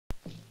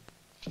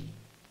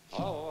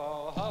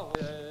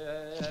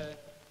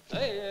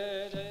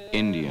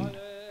Indian,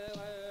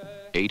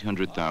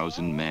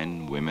 800,000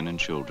 men, women, and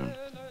children.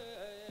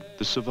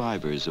 The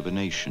survivors of a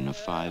nation of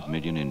 5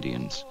 million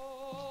Indians.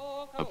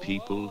 A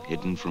people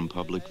hidden from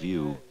public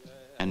view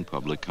and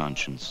public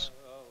conscience.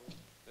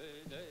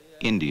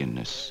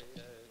 Indianness.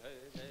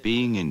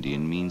 Being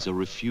Indian means a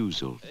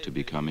refusal to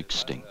become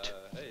extinct.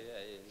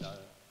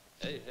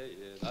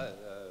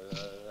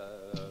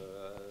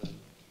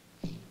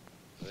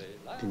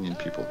 Indian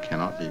people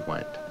cannot be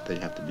white. They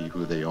have to be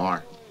who they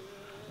are.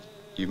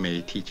 You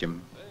may teach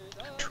them,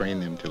 train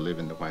them to live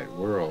in the white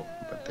world,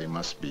 but they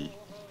must be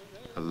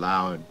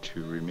allowed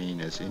to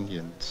remain as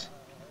Indians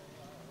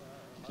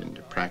and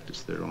to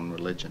practice their own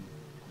religion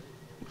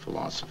and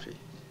philosophy.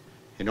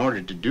 In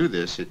order to do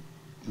this, it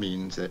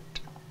means that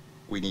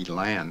we need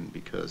land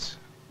because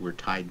we're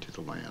tied to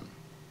the land.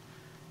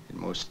 In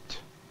most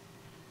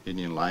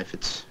Indian life,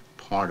 it's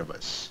part of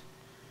us.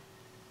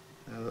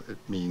 It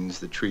means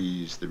the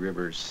trees, the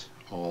rivers,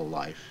 all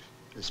life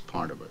is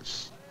part of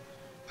us.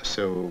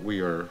 So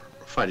we are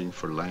fighting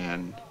for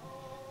land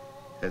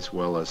as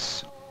well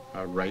as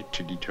our right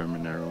to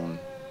determine our own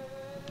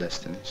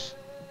destinies.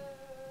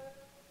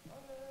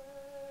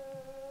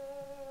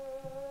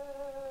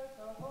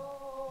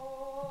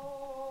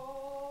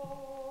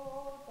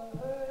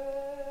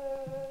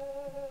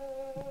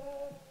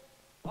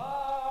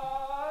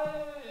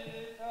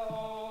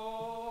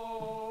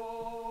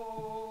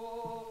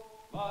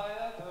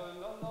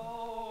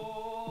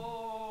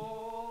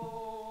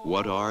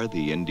 What are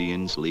the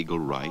Indians' legal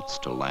rights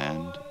to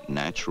land,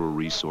 natural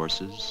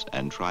resources,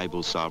 and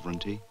tribal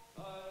sovereignty?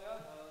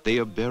 They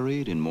are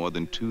buried in more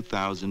than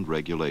 2,000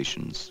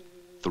 regulations,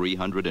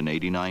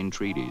 389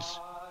 treaties,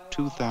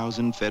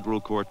 2,000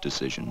 federal court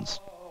decisions,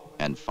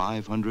 and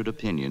 500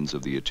 opinions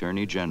of the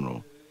Attorney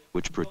General,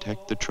 which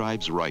protect the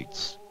tribe's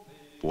rights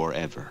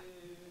forever.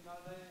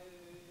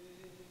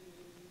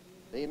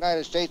 The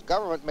United States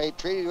government made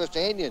treaties with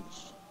the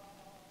Indians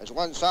as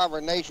one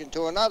sovereign nation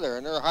to another,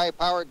 and they're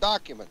high-powered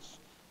documents.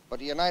 But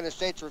the United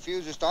States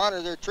refuses to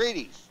honor their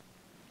treaties.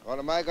 What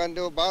am I going to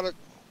do about it?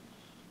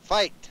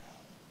 Fight.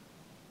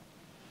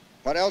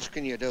 What else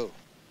can you do?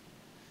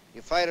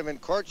 You fight them in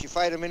courts, you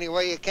fight them any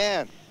way you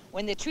can.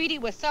 When the treaty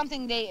was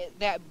something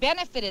that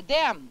benefited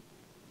them,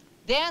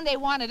 then they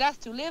wanted us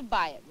to live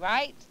by it,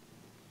 right?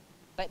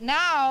 But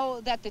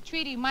now that the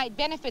treaty might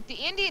benefit the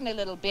Indian a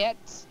little bit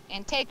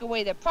and take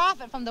away the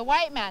profit from the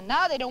white man,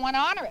 now they don't want to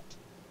honor it.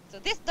 So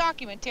this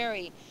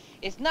documentary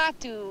is not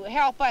to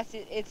help us,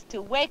 it's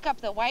to wake up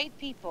the white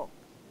people.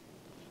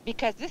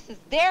 Because this is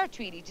their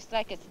treaty, just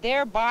like it's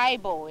their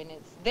Bible and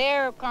it's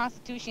their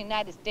Constitution of the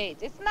United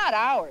States. It's not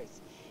ours.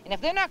 And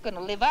if they're not going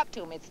to live up to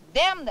them, it's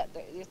them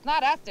it's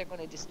not us they're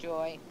going to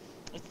destroy,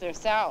 it's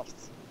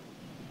themselves.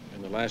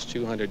 In the last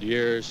 200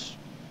 years,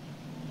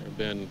 there have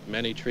been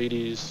many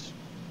treaties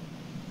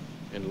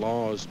and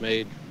laws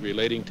made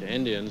relating to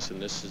Indians,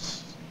 and this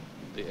is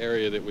the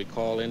area that we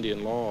call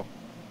Indian law.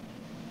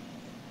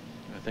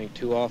 I think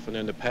too often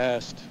in the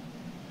past,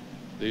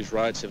 these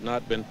rights have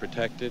not been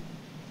protected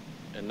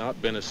and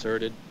not been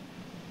asserted.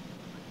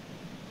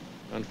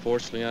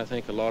 Unfortunately, I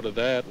think a lot of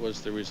that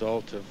was the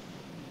result of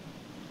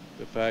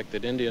the fact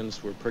that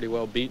Indians were pretty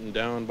well beaten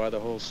down by the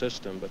whole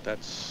system, but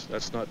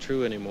that's not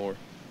true anymore.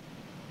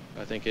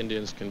 I think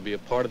Indians can be a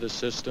part of the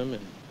system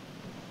and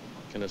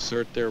can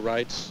assert their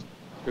rights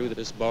through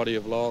this body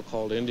of law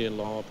called Indian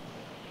law.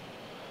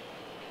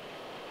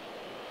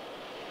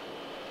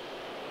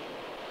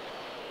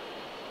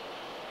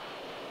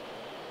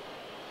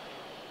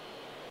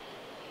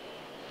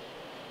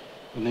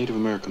 The Native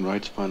American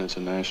Rights Fund is a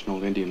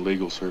national Indian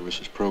legal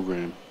services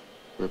program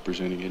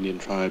representing Indian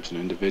tribes and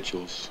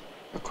individuals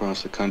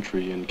across the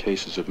country in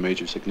cases of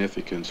major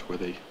significance where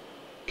they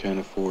can't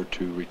afford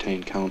to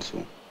retain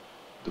counsel.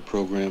 The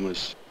program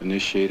was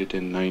initiated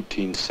in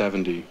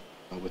 1970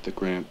 with a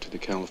grant to the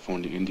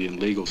California Indian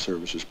Legal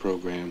Services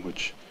Program,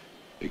 which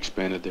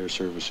expanded their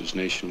services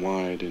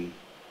nationwide, and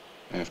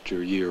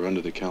after a year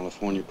under the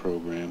California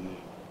program,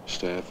 the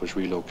staff was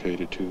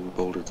relocated to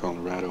Boulder,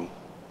 Colorado,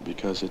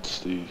 because it's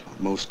the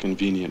most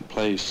convenient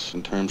place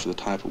in terms of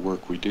the type of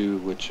work we do,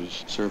 which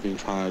is serving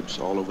tribes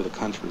all over the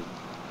country.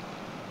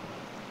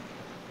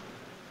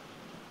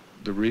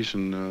 The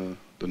reason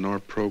the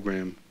NARP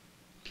program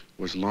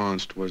was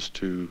launched was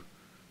to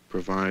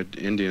provide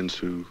Indians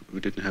who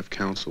didn't have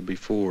counsel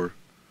before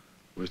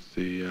with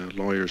the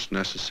lawyers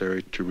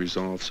necessary to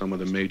resolve some of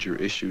the major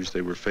issues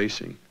they were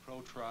facing.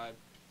 Pro-tribe,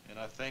 and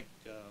I think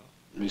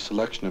the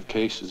selection of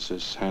cases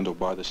is handled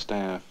by the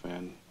staff,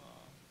 and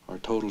our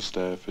total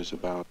staff is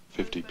about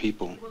 50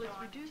 people,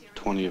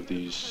 20 of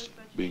these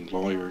being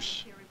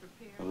lawyers.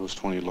 Of those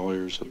 20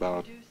 lawyers,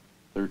 about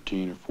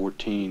 13 or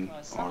 14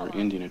 are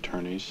Indian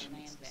attorneys.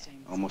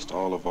 Almost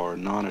all of our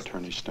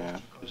non-attorney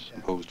staff is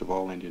composed of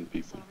all Indian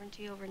people.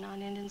 Sovereignty over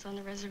non-Indians on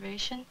the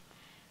reservation.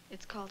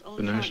 It's called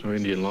The National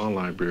Indian Law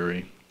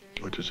Library,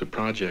 which is a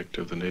project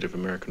of the Native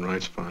American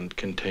Rights Fund,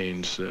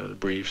 contains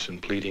briefs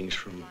and pleadings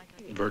from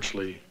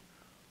virtually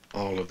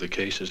all of the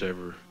cases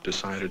ever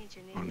decided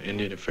on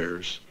Indian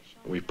affairs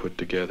We put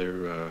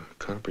together a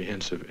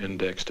comprehensive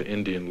index to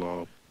Indian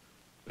law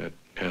that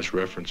has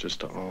references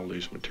to all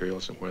these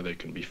materials and where they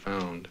can be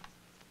found.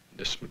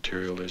 This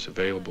material is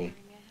available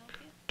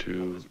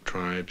to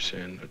tribes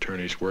and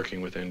attorneys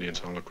working with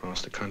Indians all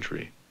across the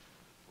country.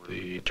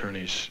 The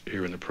attorneys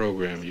here in the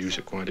program use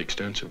it quite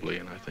extensively,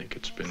 and I think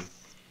it's been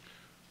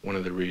one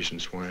of the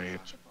reasons why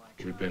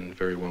we've been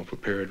very well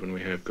prepared when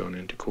we have gone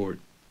into court.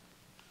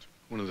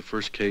 One of the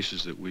first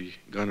cases that we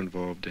got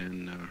involved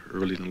in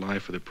early in the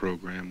life of the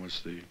program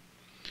was the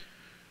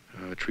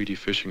treaty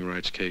fishing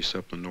rights case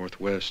up in the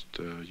Northwest,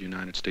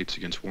 United States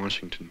against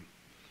Washington.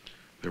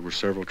 There were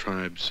several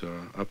tribes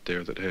up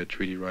there that had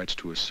treaty rights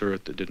to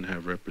assert that didn't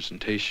have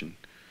representation.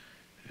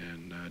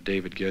 And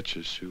David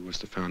Getches, who was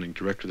the founding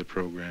director of the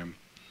program,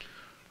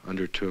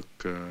 undertook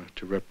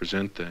to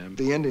represent them.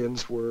 The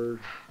Indians were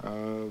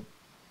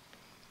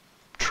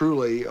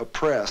truly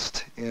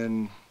oppressed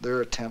in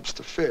their attempts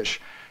to fish.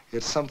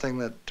 It's something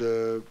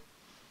that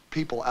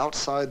people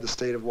outside the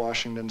state of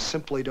Washington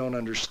simply don't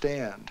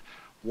understand.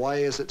 Why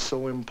is it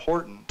so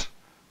important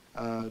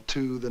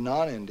to the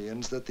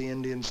non-Indians that the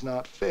Indians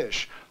not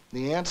fish?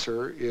 The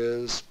answer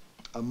is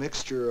a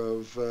mixture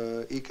of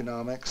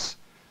economics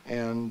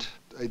and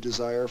a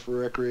desire for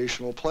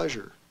recreational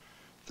pleasure.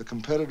 The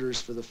competitors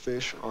for the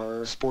fish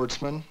are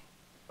sportsmen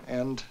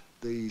and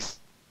the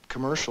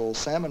commercial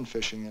salmon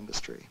fishing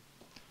industry,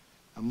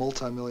 a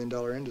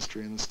multi-million-dollar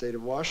industry in the state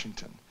of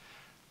Washington.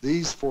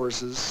 These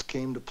forces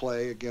came to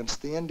play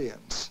against the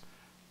Indians.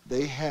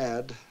 They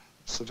had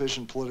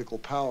sufficient political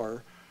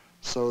power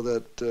so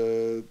that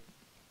the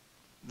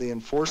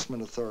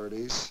enforcement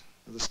authorities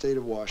of the state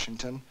of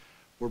Washington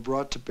were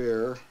brought to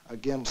bear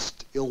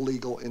against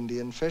illegal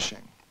Indian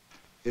fishing.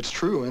 It's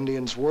true,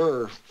 Indians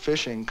were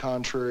fishing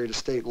contrary to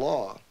state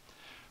law,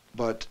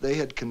 but they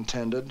had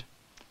contended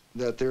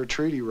that their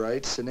treaty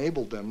rights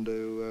enabled them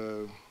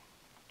to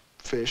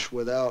fish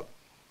without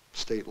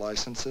state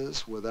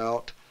licenses,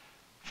 without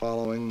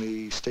following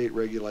the state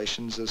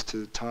regulations as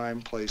to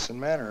time, place,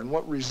 and manner. And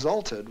what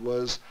resulted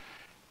was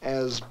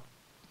as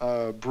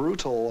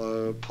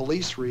brutal a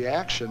police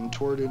reaction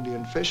toward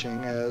Indian fishing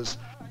as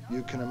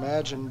you can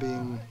imagine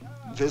being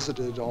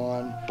visited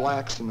on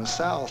blacks in the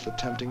South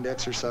attempting to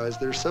exercise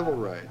their civil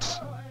rights.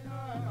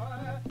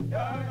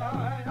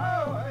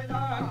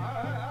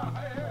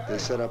 They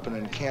set up an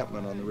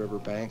encampment on the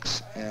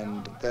riverbanks,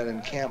 and that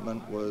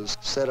encampment was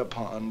set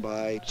upon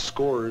by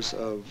scores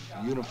of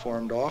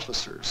uniformed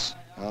officers.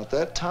 Now, at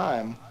that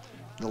time,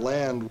 the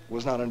land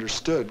was not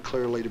understood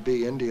clearly to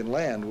be Indian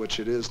land, which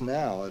it is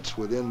now. It's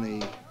within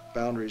the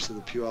boundaries of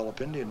the Puyallup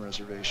Indian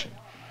Reservation.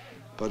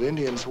 But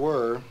Indians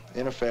were,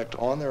 in effect,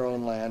 on their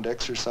own land,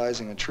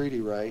 exercising a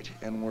treaty right,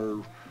 and were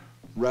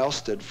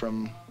rousted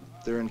from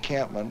their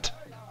encampment.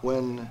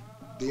 When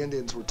the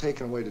Indians were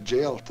taken away to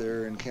jail,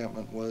 their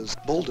encampment was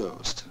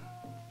bulldozed,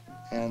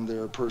 and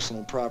their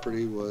personal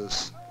property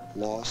was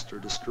lost or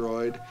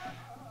destroyed.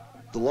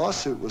 The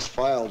lawsuit was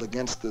filed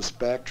against this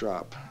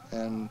backdrop,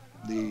 and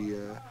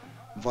the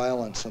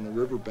violence on the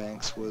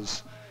riverbanks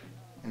was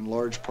in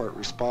large part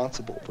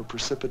responsible for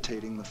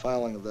precipitating the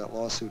filing of that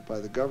lawsuit by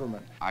the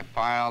government. I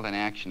filed an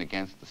action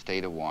against the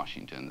state of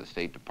Washington, the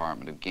State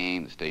Department of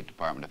Game, the State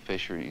Department of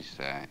Fisheries,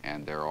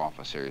 and their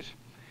officers,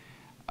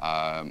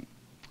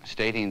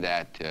 stating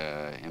that,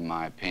 in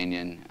my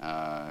opinion,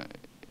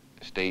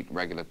 state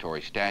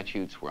regulatory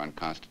statutes were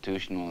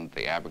unconstitutional and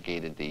they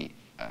abrogated the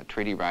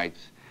treaty rights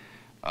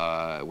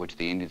which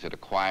the Indians had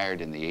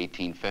acquired in the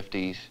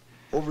 1850s.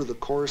 Over the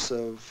course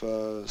of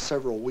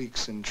several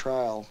weeks in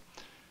trial,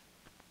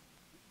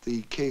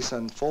 the case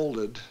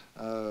unfolded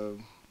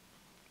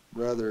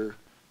rather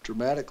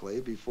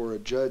dramatically before a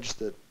judge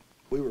that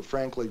we were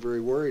frankly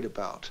very worried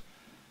about,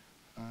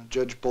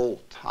 Judge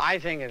Bolt. I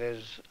think it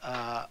is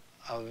a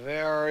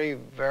very,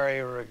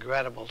 very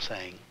regrettable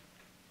thing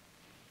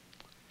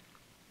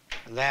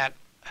that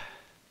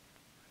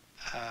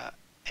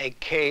a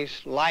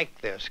case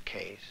like this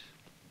case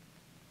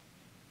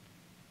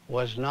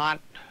was not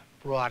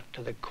brought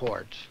to the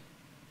courts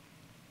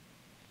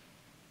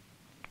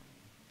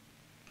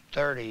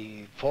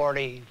 30,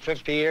 40,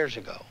 50 years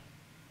ago.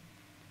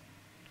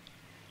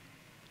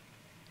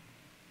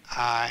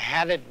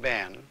 Had it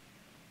been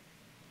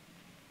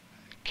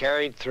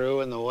carried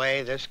through in the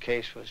way this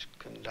case was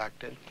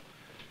conducted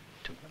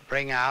to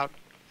bring out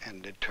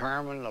and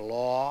determine the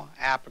law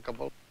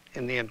applicable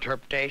in the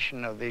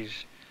interpretation of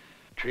these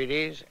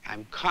treaties,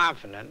 I'm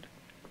confident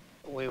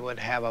we would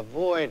have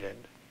avoided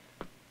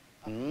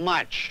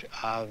much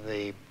of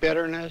the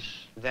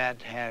bitterness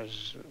that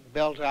has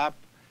built up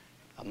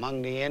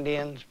among the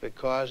Indians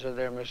because of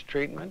their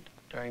mistreatment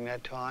during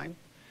that time.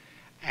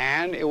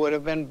 And it would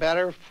have been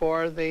better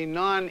for the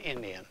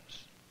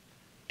non-Indians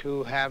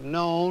to have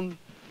known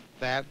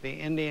that the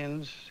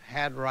Indians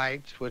had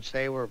rights which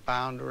they were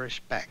bound to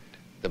respect.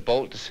 The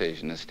Bolt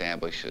decision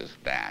establishes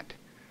that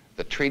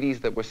the treaties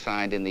that were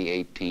signed in the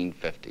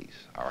 1850s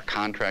are a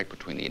contract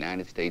between the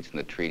United States and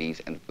the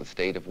treaties, and the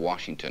state of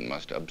Washington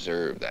must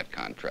observe that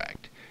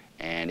contract.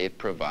 And it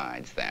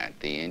provides that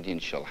the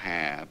Indians shall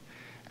have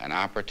an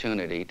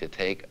opportunity to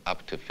take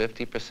up to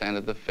 50%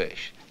 of the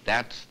fish.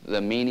 That's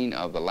the meaning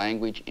of the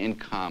language in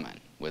common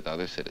with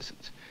other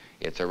citizens.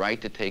 It's a right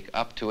to take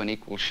up to an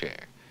equal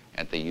share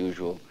at the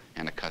usual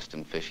and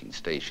accustomed fishing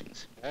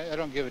stations. I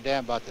don't give a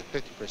damn about the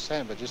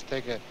 50%, but just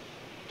take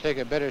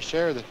a better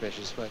share of the fish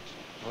is what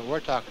we're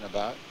talking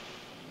about.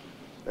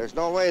 There's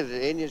no way that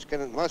the Indians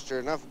can muster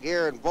enough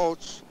gear and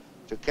boats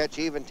to catch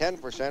even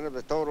 10% of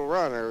the total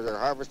run or their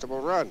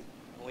harvestable run.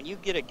 When you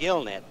get a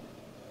gill net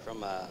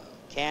from a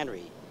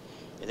cannery,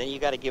 and then you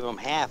got to give them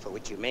half of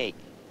what you make,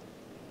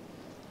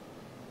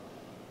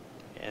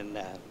 and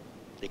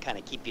they kind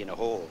of keep you in a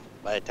hole.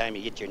 By the time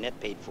you get your net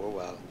paid for,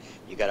 well,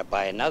 you got to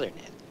buy another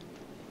net.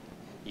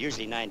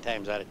 Usually 9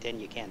 times out of 10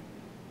 you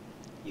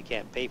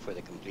can't pay for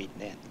the complete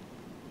net.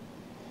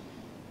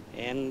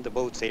 And the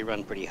boats, they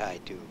run pretty high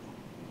too.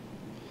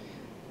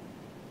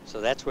 So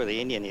that's where the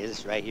Indian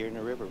is, right here in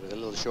the river with a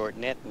little short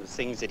net and the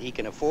things that he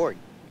can afford.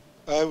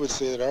 I would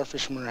say that our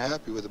fishermen are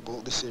happy with the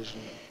boat decision.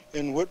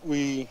 And what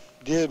we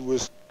did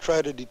was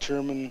try to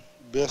determine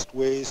best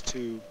ways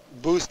to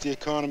boost the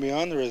economy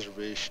on the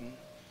reservation.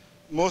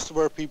 Most of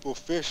our people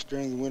fish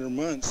during the winter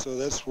months, so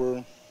that's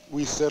where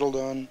we settled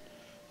on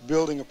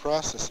building a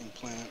processing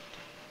plant.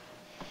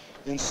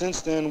 And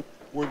since then,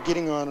 we're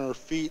getting on our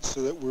feet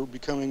so that we're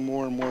becoming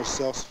more and more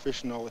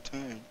self-sufficient all the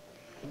time.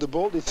 The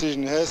bolt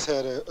decision has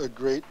had a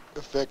great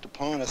effect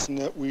upon us in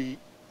that we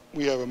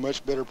have a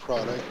much better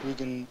product. We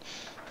can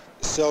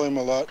sell him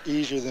a lot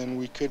easier than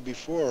we could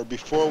before.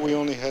 Before we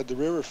only had the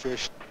river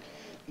fish.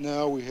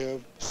 Now we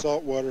have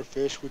saltwater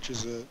fish, which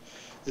is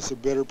it's a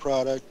better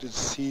product.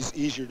 He's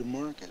easier to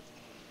market.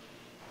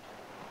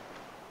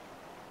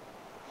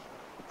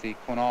 The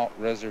Quinault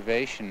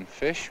Reservation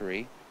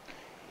fishery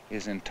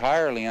is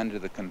entirely under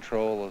the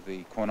control of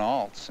the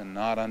Quinaults and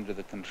not under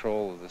the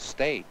control of the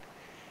state.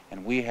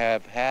 And we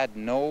have had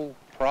no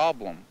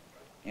problem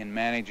in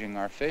managing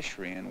our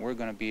fishery, and we're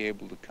going to be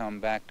able to come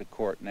back to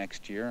court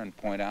next year and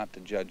point out to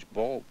Judge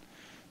Bolt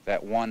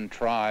that one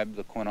tribe,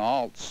 the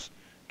Quinaults,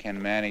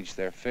 can manage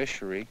their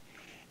fishery.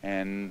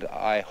 And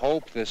I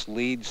hope this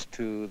leads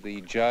to the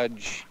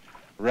judge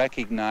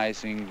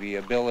recognizing the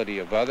ability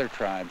of other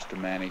tribes to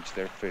manage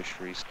their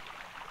fisheries.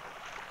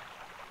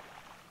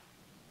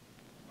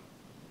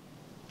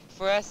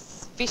 For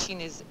us, fishing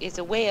is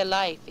a way of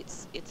life.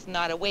 It's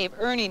not a way of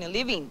earning a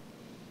living.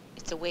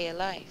 It's a way of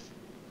life.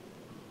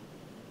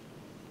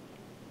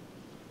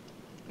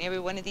 And every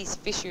one of these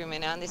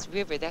fishermen on this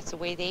river, that's the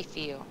way they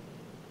feel.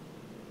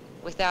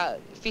 Without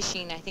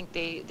fishing, I think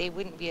they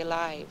wouldn't be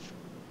alive.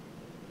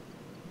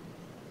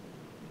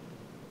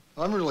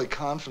 I'm really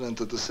confident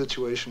that the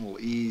situation will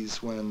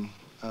ease when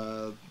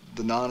the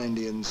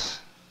non-Indians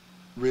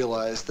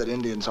realize that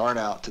Indians aren't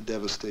out to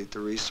devastate the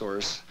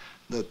resource,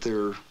 that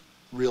their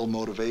real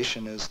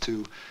motivation is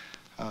to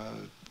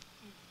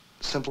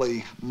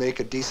simply make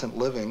a decent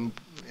living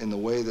in the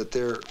way that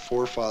their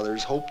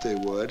forefathers hoped they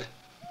would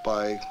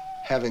by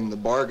having the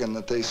bargain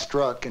that they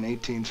struck in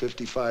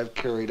 1855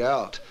 carried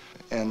out,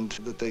 and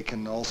that they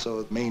can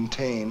also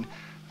maintain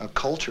a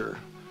culture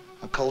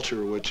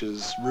which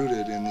is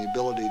rooted in the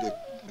ability to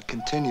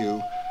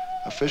continue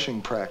a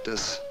fishing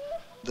practice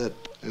that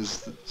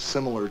is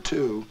similar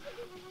to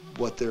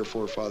what their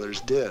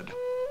forefathers did.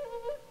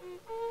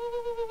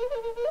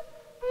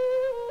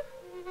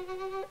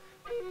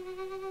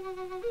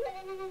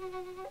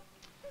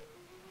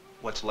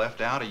 What's left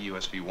out of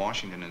USV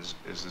Washington is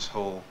this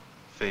whole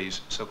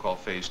so-called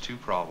Phase 2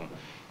 problem.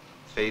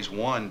 Phase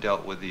 1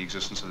 dealt with the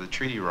existence of the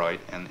treaty right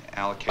and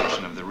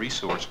allocation of the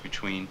resource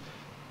between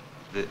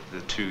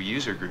the two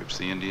user groups,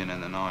 the Indian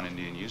and the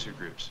non-Indian user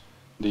groups.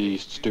 The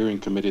steering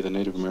committee of the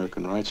Native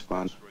American Rights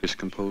Fund is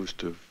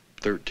composed of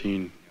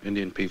 13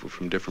 Indian people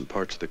from different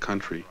parts of the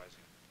country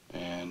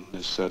and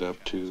is set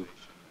up to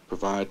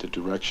provide the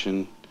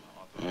direction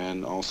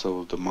and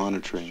also the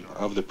monitoring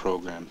of the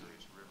program.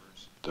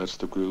 That's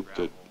the group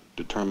that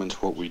determines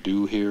what we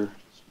do here,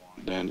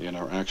 then in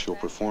our actual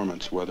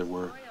performance, whether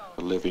we're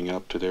living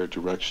up to their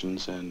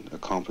directions and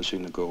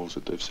accomplishing the goals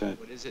that they've set.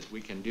 What is it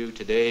we can do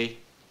today?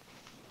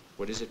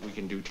 What is it we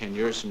can do 10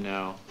 years from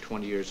now,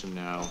 20 years from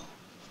now,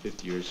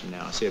 50 years from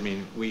now? See, I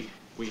mean, we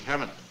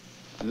haven't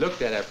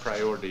looked at our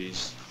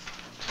priorities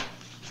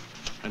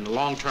on a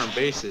long-term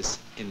basis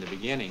in the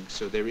beginning,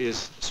 so there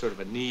is sort of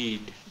a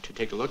need to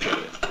take a look at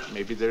it.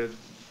 Maybe they're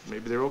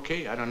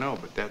okay, I don't know,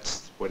 but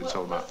that's what it's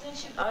all about.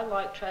 I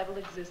like tribal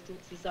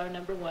existence as our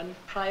 #1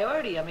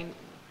 priority. I mean,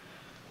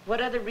 what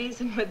other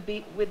reason would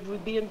we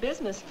be in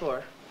business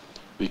for?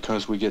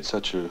 Because we get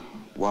such a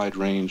wide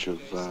range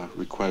of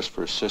requests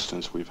for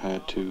assistance, we've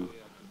had to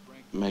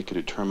make a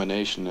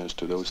determination as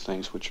to those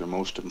things which are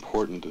most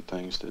important, the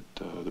things that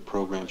the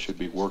program should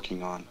be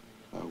working on.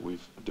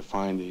 We've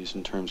defined these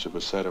in terms of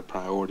a set of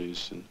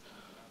priorities, and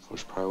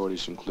those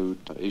priorities include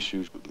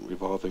issues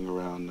revolving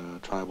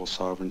around tribal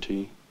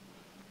sovereignty,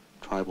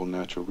 tribal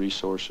natural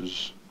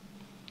resources,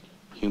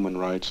 human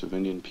rights of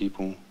Indian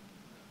people,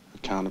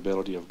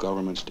 accountability of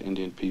governments to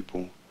Indian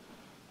people,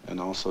 and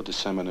also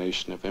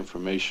dissemination of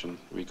information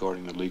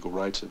regarding the legal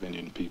rights of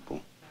Indian people.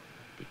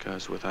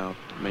 because without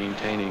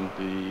maintaining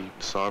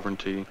the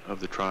sovereignty of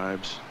the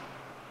tribes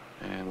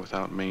and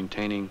without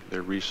maintaining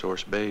their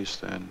resource base,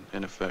 then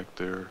in effect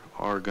there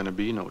are going to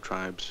be no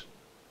tribes.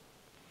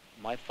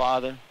 My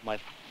father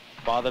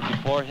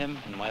before him,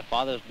 and my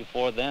fathers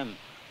before them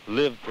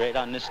lived right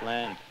on this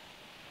land.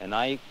 And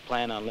I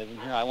plan on living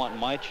here. I want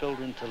my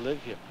children to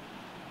live here.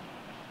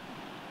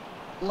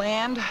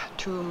 Land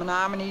to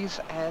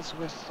Menominees, as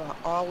with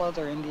all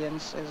other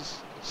Indians, is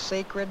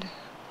sacred.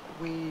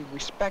 We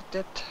respect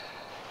it.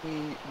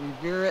 We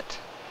revere it.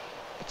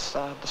 It's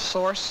the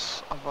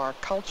source of our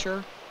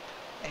culture,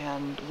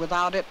 and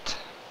without it,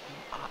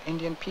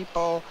 Indian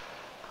people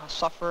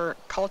suffer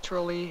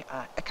culturally,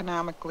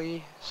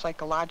 economically,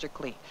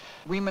 psychologically.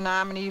 We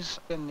Menominees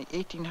in the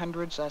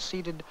 1800s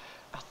ceded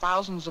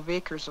thousands of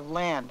acres of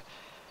land.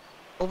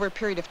 Over a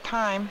period of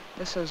time,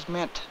 this has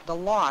meant the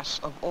loss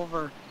of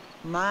over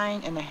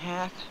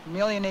 9.5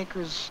 million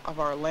acres of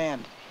our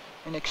land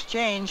in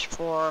exchange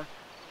for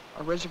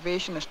a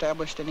reservation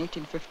established in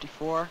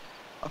 1854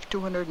 of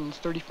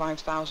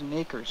 235,000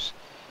 acres.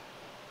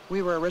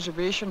 We were a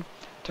reservation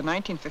to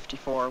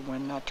 1954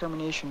 when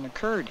termination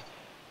occurred.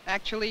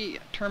 Actually,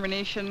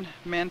 termination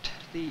meant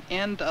the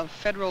end of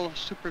federal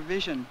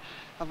supervision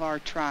of our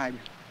tribe.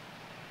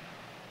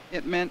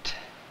 It meant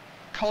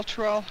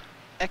cultural,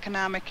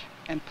 economic,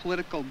 and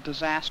political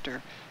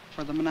disaster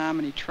for the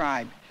Menominee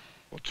tribe.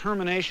 Well,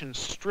 termination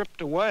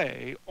stripped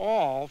away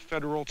all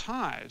federal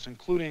ties,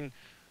 including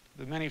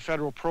the many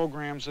federal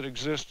programs that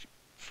exist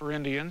for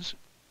Indians,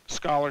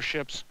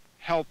 scholarships,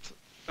 health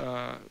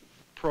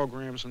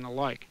programs, and the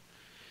like.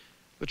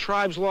 The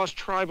tribes lost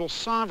tribal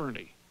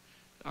sovereignty.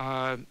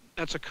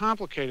 That's a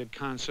complicated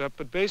concept,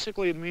 but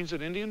basically it means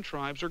that Indian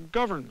tribes are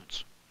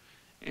governments.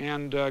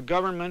 And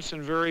governments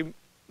in very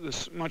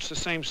much the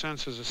same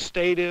sense as a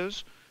state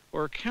is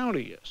or a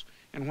county is.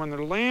 And when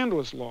their land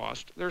was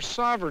lost, their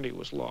sovereignty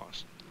was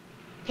lost.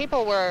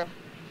 People were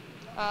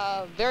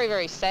very,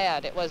 very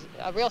sad. It was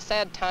a real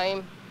sad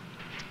time.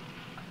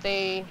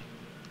 They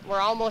were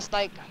almost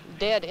like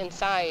dead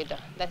inside.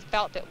 They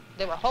felt that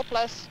they were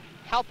hopeless,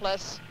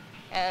 helpless,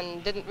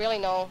 and didn't really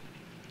know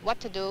what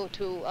to do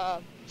to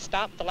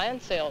stop the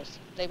land sales.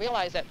 They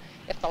realized that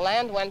if the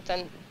land went,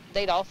 then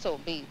they'd also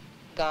be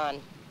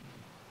gone.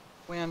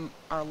 When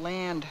our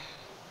land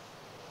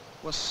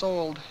was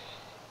sold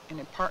in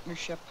a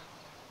partnership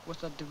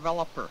with a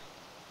developer,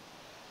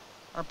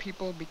 our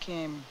people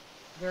became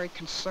very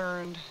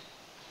concerned,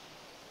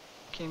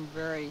 became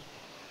very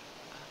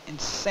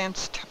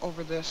incensed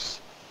over this,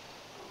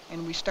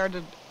 and we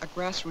started a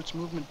grassroots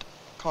movement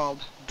called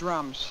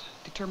DRUMS,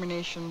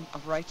 Determination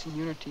of Rights and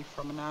Unity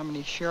for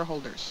Menominee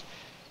Shareholders.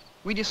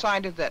 We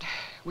decided that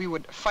we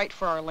would fight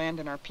for our land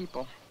and our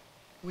people.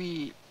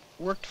 We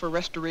worked for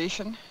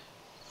restoration,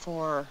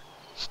 for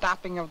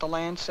stopping of the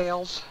land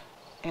sales,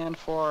 and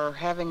for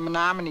having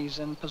Menominees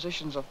in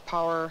positions of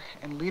power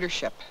and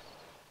leadership.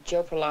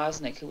 Joe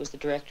Prolaznik, who was the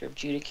director of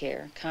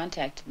Judicare,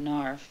 contacted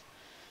NARF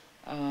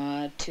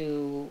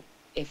to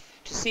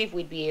see if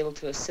we'd be able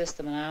to assist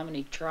the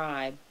Menominee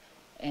tribe,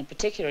 and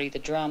particularly the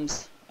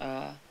DRUMS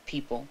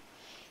people,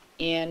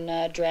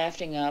 in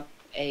drafting up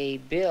a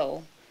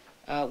bill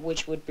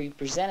which would be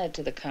presented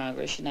to the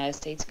Congress, United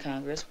States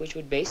Congress, which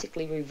would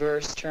basically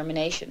reverse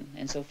termination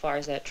insofar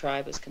as that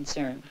tribe is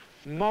concerned.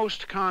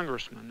 Most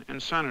congressmen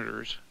and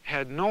senators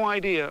had no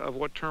idea of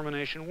what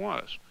termination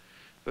was.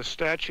 The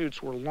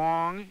statutes were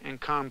long and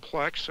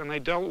complex, and they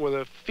dealt with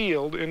a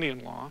field,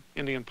 Indian law,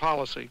 Indian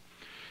policy,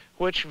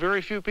 which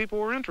very few people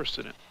were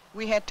interested in.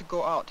 We had to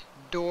go out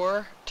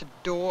door to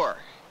door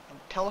and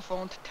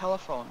telephone to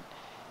telephone.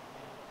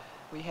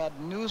 We had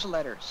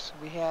newsletters.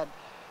 We had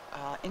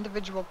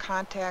individual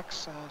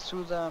contacts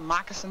through the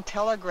moccasin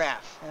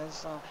telegraph,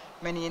 as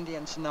many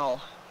Indians know.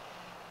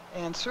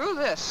 And through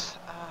this,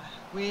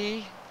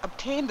 we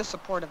obtained the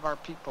support of our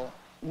people.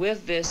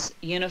 With this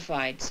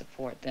unified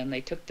support, then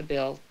they took the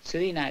bill to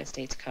the United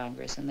States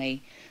Congress, and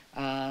they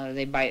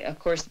of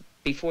course,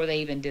 before they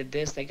even did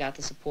this, they got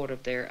the support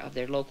of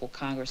their local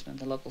congressmen,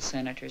 the local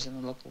senators,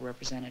 and the local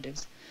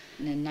representatives.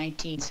 And in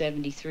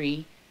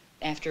 1973,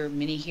 after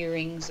many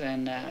hearings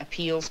and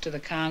appeals to the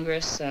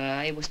Congress,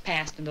 it was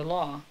passed into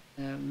law,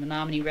 the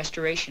Menominee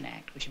Restoration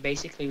Act, which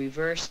basically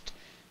reversed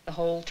the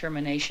whole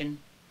termination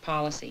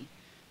policy.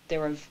 There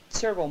were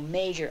several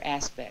major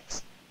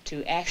aspects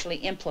to actually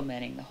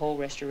implementing the whole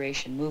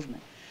restoration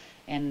movement.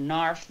 And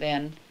NARF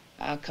then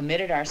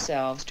committed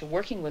ourselves to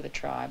working with the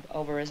tribe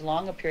over as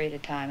long a period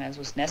of time as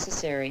was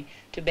necessary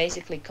to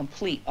basically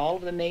complete all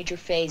of the major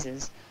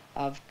phases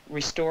of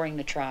restoring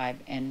the tribe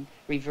and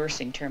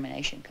reversing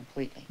termination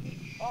completely.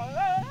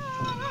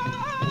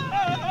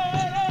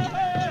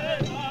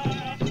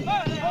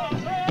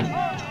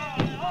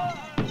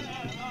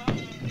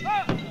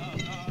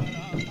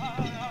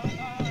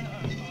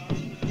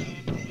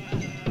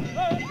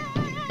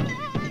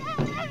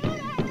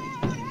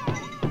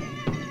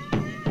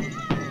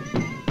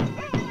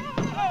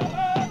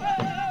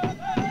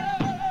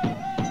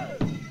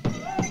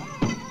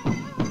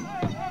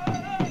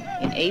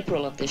 In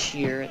April of this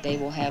year, they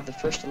will have the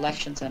first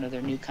elections under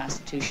their new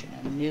constitution,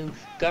 and a new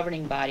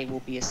governing body will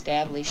be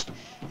established.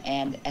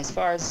 And as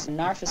far as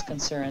NARF is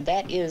concerned,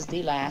 that is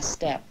the last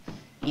step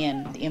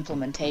in the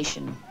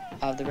implementation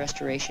of the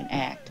Restoration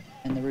Act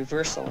and the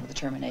reversal of the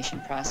termination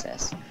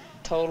process.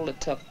 Total,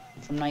 it took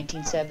from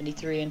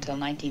 1973 until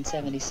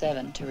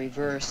 1977 to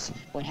reverse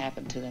what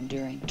happened to them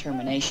during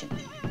termination.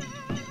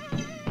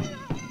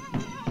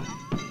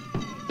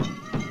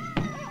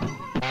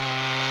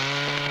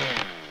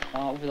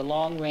 Over the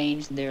long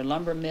range, their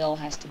lumber mill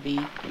has to be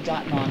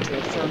gotten onto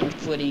a firmer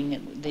footing.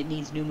 It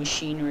needs new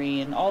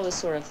machinery, and all this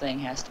sort of thing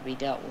has to be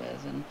dealt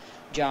with. And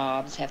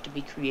jobs have to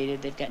be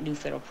created. They've got new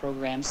federal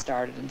programs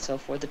started and so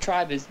forth. The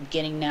tribe is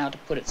beginning now to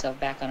put itself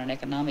back on an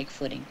economic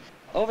footing.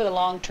 Over the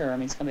long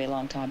term, it's going to be a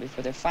long time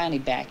before they're finally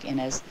back in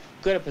as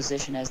good a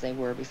position as they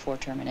were before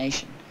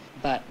termination.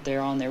 But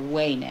they're on their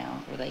way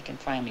now where they can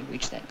finally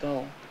reach that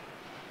goal.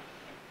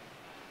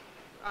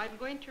 I'm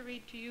going to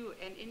read to you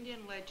an Indian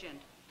legend,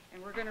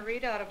 and we're going to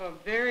read out of a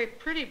very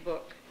pretty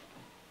book.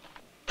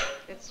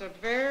 It's a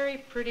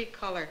very pretty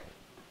color.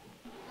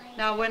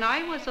 Now, when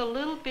I was a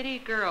little bitty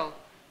girl,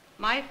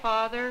 my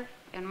father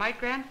and my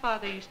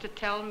grandfather used to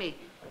tell me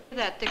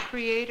that the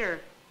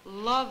Creator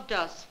loved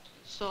us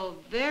so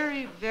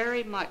very,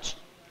 very much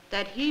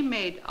that he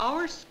made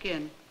our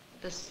skin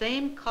the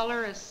same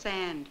color as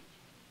sand.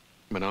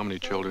 Menominee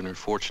children are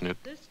fortunate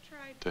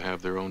to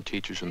have their own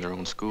teachers and their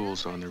own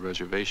schools on their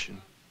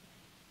reservation.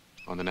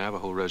 On the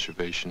Navajo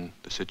reservation,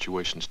 the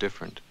situation's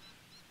different.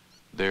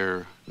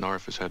 There,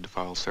 NARF has had to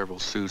file several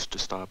suits to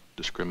stop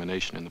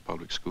discrimination in the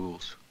public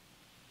schools.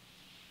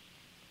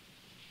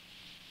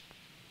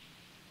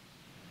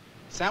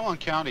 San Juan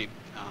County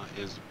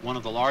is one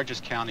of the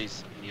largest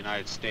counties in the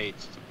United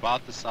States. It's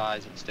about the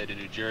size of the state of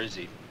New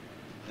Jersey.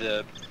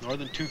 The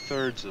northern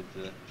two-thirds of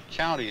the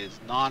county is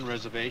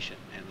non-reservation,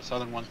 and the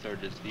southern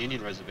one-third is the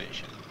Indian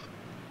reservation.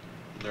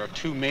 And there are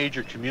two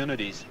major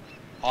communities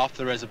off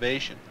the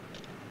reservation,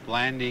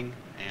 Blanding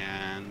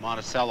and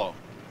Monticello,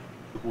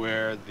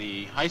 where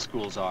the high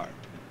schools are.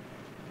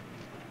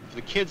 For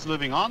the kids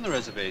living on the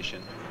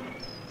reservation,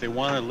 if they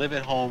want to live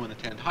at home and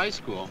attend high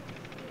school,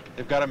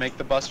 they've got to make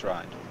the bus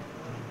ride.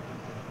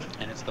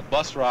 And it's the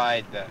bus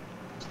ride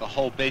that's the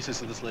whole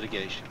basis of this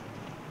litigation.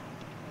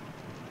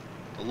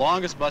 The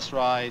longest bus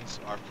rides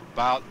are for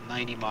about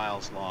 90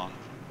 miles long,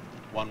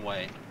 one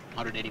way,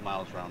 180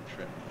 miles round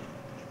trip.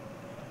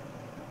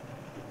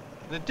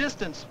 The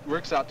distance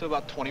works out to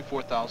about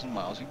 24,000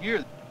 miles a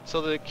year. So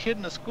the kid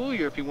in the school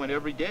year, if he went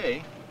every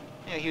day,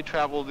 he'd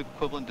travel the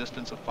equivalent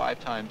distance of 5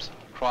 times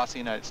across the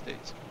United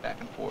States,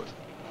 back and forth.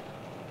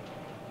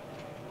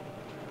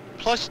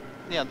 Plus,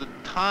 the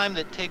time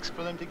that it takes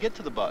for them to get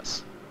to the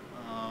bus.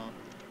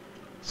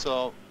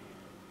 So,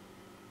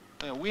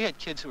 we had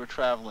kids who were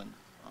traveling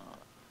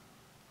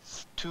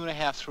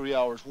 2.5, 3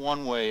 hours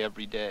one way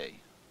every day.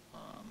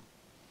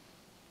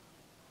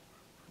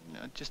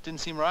 It just didn't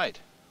seem right.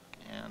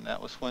 And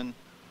that was when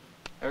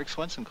Eric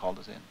Swenson called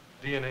us in.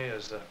 DNA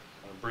is an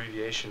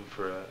abbreviation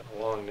for a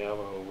long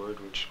Navajo word,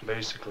 which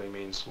basically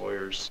means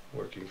lawyers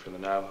working for the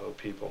Navajo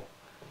people.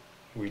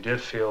 We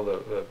did feel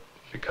that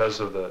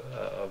because of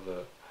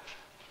the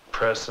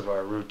press of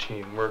our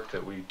routine work,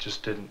 that we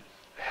just didn't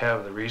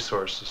have the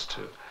resources to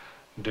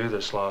do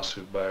this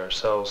lawsuit by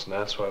ourselves, and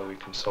that's why we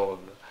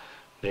consulted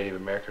the Native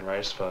American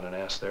Rights Fund and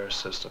asked their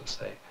assistance.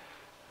 They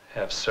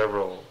have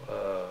several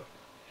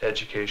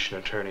education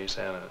attorneys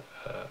and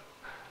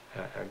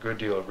a good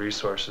deal of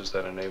resources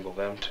that enable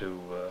them to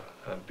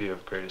be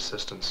of great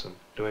assistance in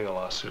doing a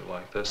lawsuit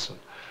like this. And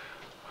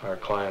our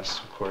clients,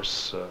 of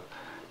course,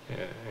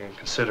 in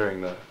considering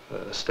the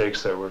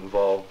stakes that were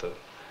involved, the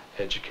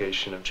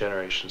education of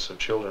generations of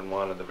children,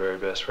 wanted the very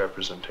best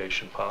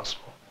representation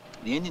possible.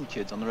 The Indian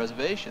kids on the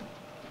reservation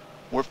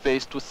were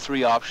faced with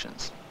 3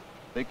 options.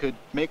 They could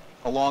make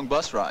a long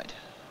bus ride.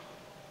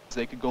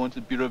 They could go into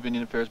the Bureau of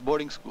Indian Affairs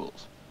boarding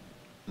schools.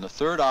 And the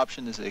third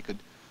option is they could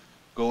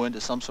go into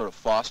some sort of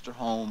foster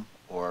home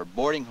or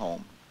boarding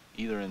home,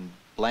 either in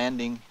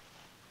Blanding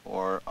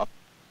or up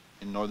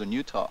in northern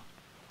Utah.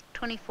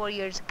 24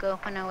 years ago,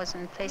 when I was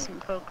in the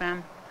placement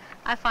program,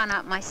 I found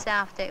out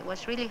myself that it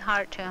was really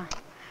hard to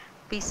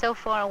be so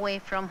far away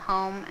from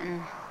home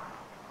and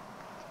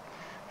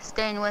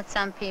staying with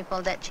some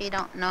people that you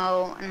don't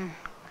know. And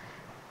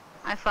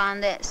I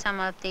found that some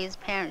of these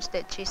parents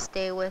that you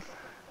stay with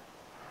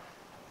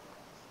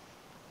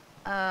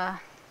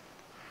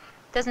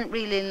doesn't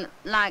really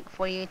like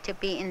for you to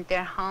be in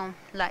their home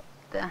like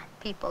the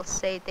people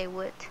say they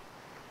would.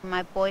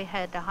 My boy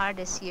had the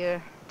hardest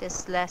year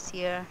this last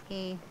year.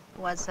 He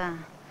was a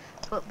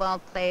football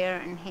player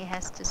and he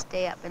has to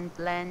stay up in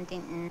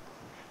Blanding, and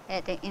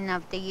at the end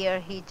of the year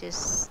he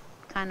just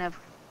kind of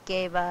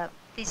gave up.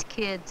 These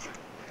kids,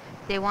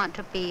 they want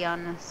to be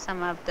on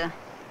some of the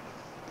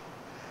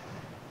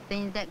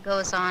things that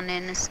goes on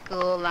in the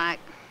school, like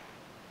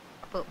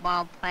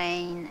football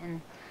playing,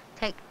 and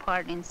take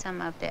part in some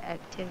of the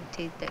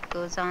activities that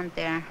goes on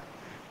there,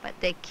 but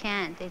they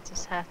can't. They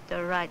just have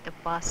to ride the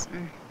bus.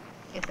 And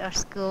if our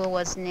school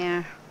was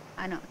near,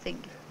 I don't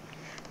think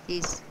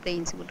these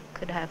things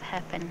could have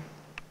happened.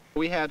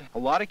 We had a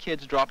lot of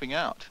kids dropping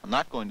out,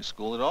 not going to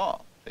school at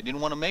all. They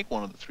didn't want to make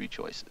one of the three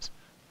choices: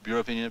 Bureau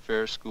of Indian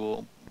Affairs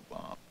school,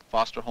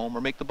 foster home,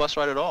 or make the bus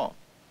ride at all.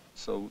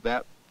 So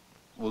that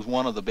was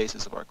one of the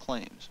basis of our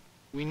claims.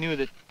 We knew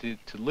that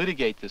to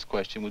litigate this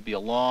question would be a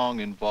long,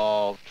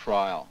 involved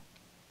trial.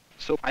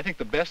 So I think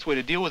the best way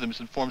to deal with them is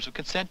in forms of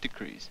consent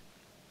decrees,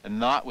 and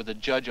not with a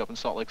judge up in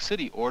Salt Lake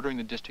City ordering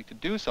the district to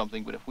do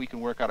something. But if we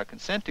can work out a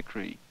consent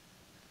decree,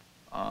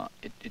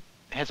 it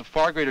has a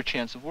far greater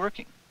chance of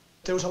working.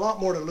 There was a lot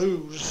more to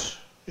lose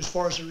as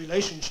far as the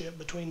relationship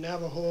between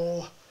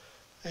Navajo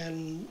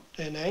and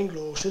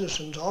Anglo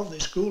citizens of the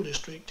school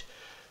district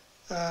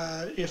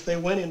if they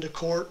went into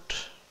court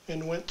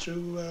and went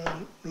through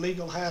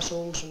legal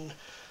hassles and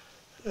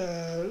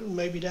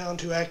maybe down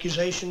to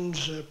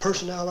accusations,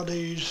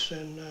 personalities,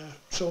 and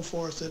so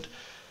forth,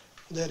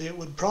 that it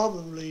would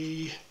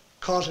probably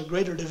cause a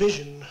greater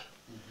division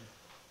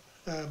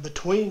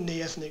between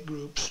the ethnic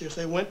groups if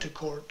they went to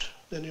court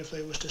than if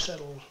they was to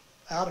settle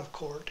out of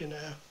court in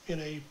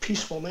a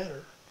peaceful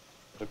manner.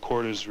 The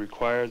court is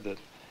required that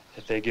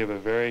they give a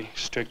very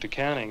strict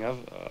accounting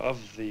of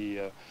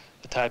the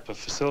type of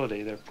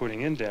facility they're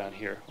putting in down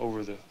here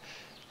over the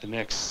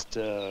next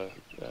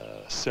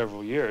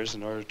several years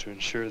in order to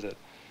ensure that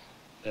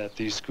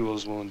these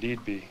schools will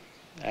indeed be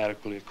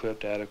adequately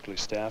equipped, adequately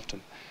staffed,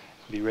 and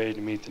be ready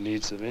to meet the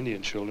needs of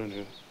Indian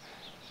children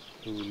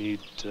who need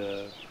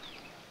a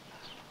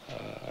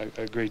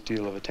great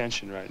deal of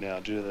attention right now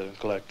due to the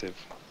neglect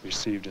they've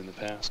received in the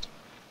past.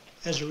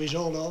 As a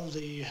result of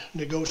the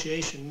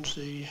negotiations,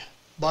 the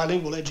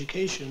bilingual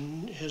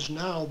education has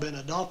now been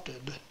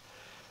adopted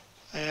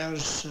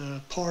as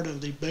part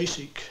of the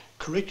basic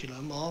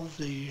curriculum of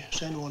the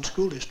San Juan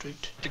School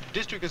District. The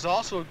district has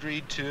also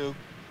agreed to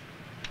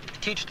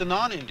teach the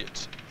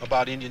non-Indians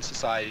about Indian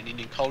society and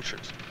Indian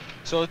cultures,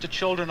 so that the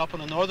children up in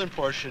the northern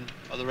portion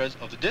of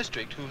the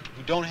district who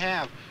don't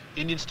have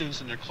Indian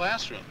students in their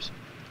classrooms,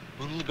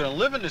 who are going to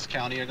live in this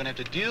county, are going to have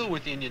to deal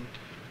with the Indian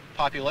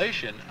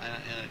population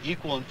in an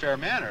equal and fair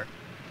manner,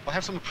 will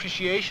have some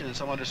appreciation and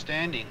some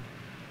understanding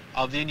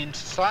of the Indian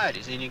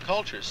societies, the Indian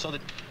cultures, so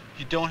that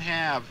you don't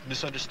have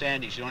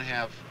misunderstandings, you don't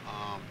have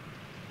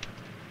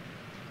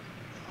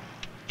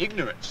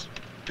ignorance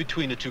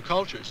between the two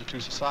cultures, the two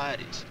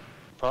societies.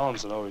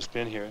 Problems had always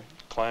been here.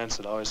 Clients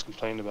had always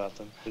complained about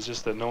them. It's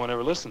just that no one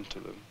ever listened to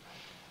them.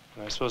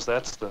 And I suppose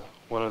that's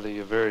one of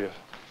the very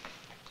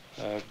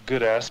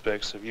good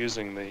aspects of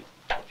using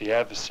the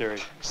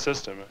adversary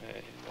system,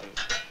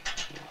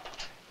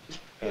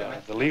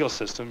 the legal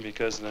system,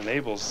 because it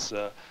enables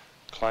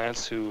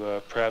clients who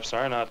perhaps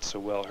are not so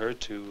well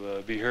heard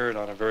to be heard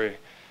on a very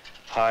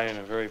high and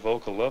a very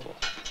vocal level.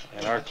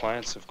 And our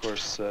clients, of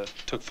course,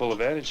 took full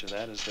advantage of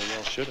that, as they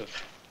well should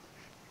have.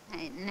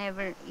 I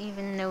never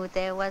even knew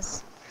there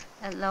was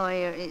a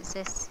lawyer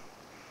exist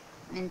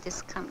in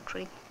this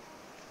country.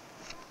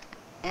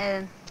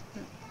 And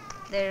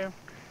I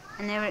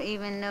never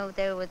even knew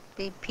there would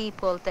be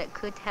people that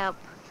could help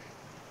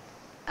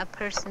a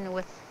person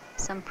with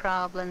some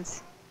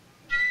problems.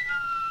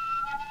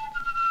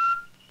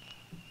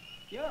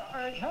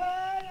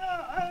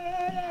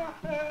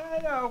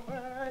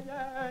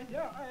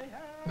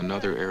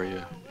 Another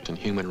area in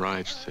human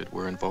rights that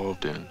we're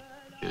involved in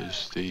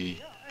is the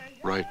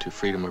right to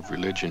freedom of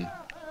religion,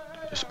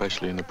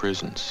 especially in the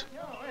prisons.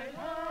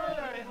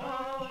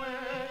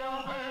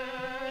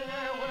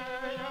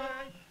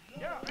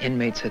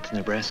 Inmates at the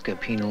Nebraska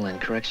Penal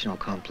and Correctional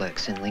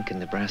Complex in Lincoln,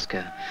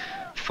 Nebraska,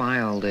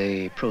 filed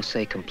a pro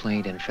se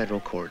complaint in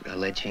federal court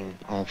alleging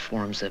all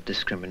forms of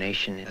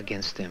discrimination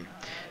against them.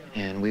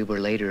 And we were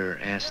later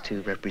asked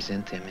to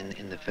represent them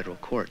in the federal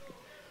court.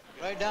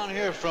 Right down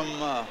here from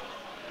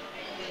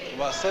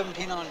about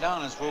 17 on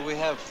down is where we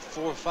have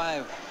 4 or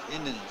 5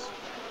 Indians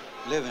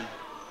living.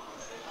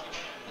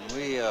 And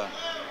we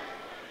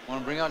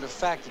want to bring out the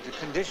fact that the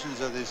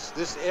conditions of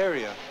this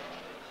area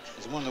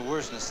is one of the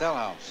worst in the cell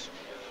house.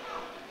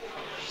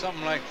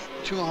 Something like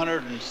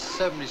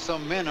 270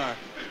 some men are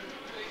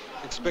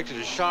expected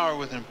to shower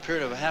within a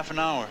period of half an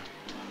hour.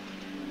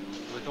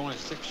 With only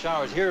 6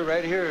 showers.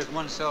 Right here is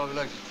one cell we'd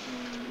like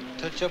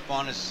to touch up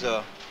on. Is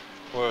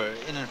where an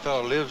Indian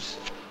fellow lives.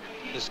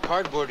 This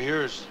cardboard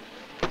here is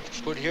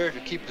put here to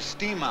keep the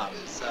steam out.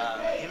 This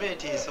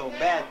humidity is so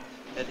bad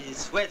that it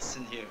sweats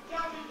in here.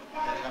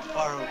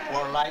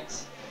 Poor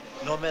lights,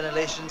 no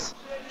ventilations.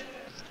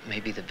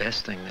 Maybe the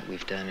best thing that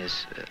we've done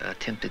is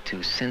attempted to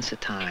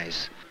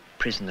sensitize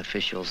prison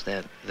officials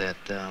that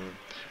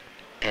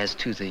as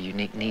to the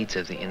unique needs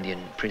of the Indian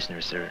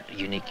prisoners, their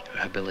unique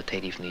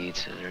rehabilitative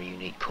needs, their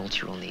unique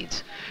cultural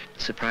needs.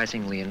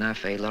 Surprisingly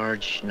enough, a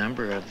large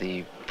number of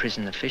the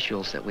prison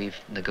officials that we've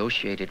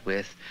negotiated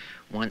with,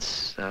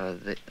 once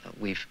that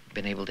we've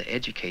been able to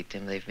educate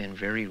them, they've been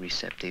very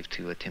receptive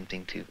to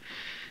attempting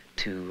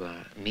to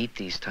meet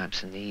these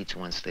types of needs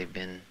once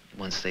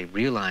they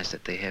realize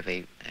that they have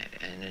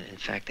in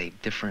fact a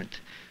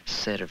different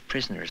set of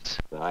prisoners.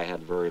 I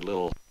had very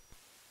little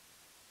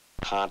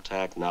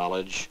contact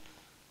knowledge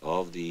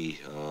of the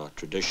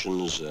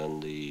traditions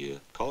and the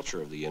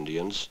culture of the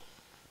Indians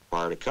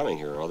prior to coming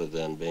here, other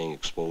than being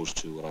exposed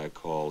to what I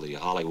call the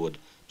Hollywood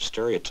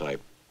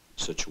stereotype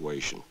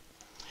situation.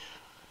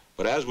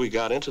 But as we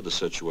got into the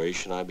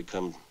situation, I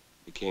became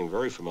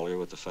very familiar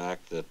with the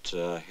fact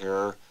that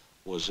here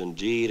was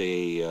indeed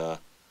a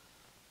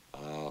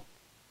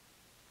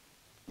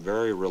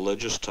very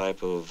religious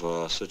type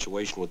of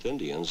situation with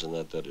Indians, and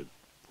that it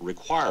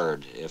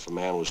required, if a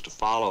man was to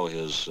follow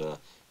his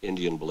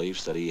Indian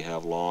beliefs, that he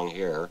have long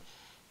hair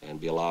and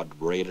be allowed to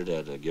braid it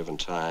at a given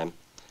time.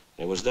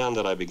 And it was then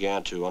that I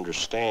began to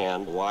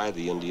understand why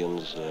the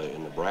Indians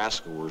in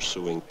Nebraska were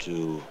suing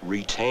to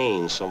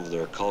retain some of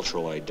their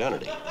cultural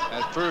identity.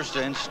 At first,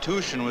 the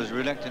institution was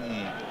reluctant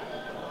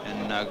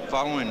in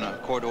following a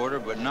court order,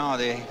 but now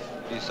they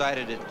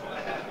decided that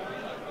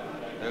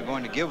they're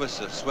going to give us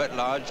a sweat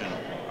lodge and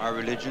our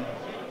religion,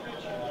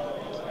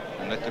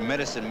 and let the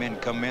medicine men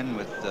come in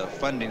with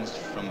fundings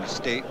from the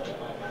state,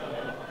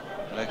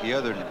 like the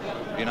other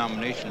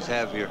denominations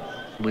have here.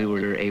 We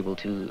were able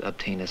to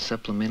obtain a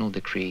supplemental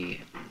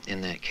decree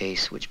in that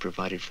case which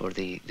provided for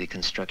the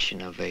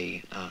construction of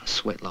a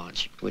sweat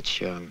lodge,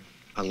 which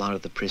a lot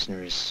of the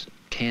prisoners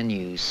can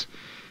use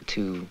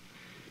to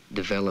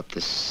develop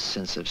this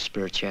sense of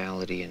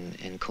spirituality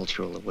and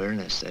cultural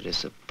awareness that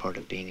is a part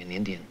of being an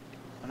Indian.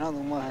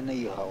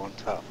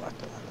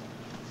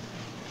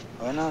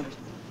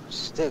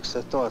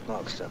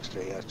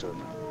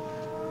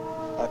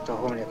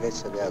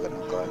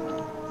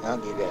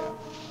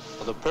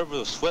 The purpose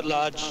of Sweat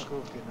Lodge,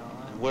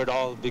 where it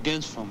all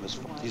begins from, is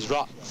from these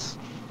rocks.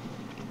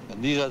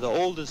 And these are the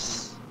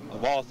oldest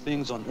of all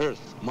things on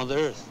Earth, Mother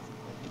Earth,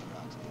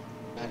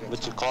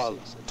 which you call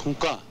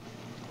Tunka.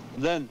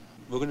 And then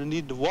we're going to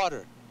need the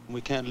water, and we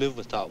can't live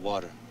without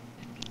water.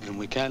 And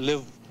we can't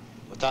live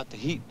without the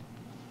heat.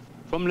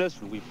 From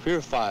this, we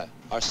purify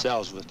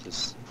ourselves with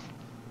this.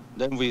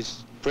 Then we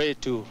pray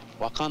to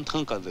Wakan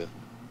Tunka, the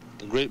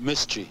great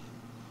mystery.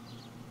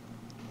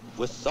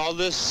 With all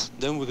this,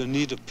 then we're going to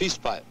need a peace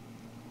pipe.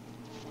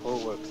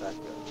 All works like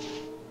that.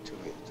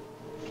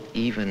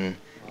 Even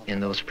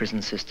in those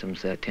prison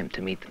systems that attempt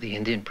to meet the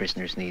Indian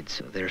prisoners'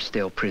 needs, they're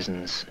still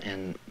prisons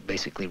and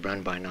basically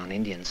run by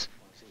non-Indians.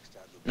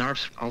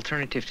 NARF's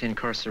Alternative to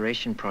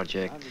Incarceration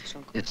project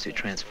is to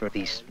transfer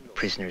these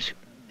prisoners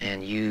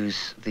and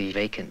use the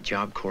vacant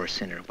Job Corps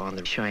Center on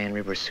the Cheyenne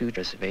River Sioux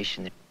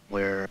Reservation,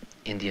 where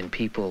Indian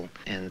people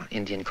and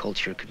Indian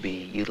culture could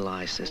be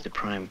utilized as the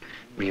prime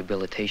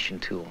rehabilitation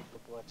tool.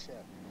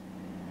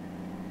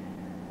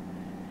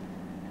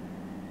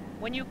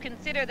 When you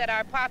consider that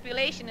our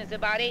population is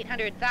about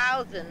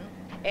 800,000,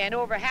 and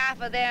over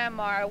half of them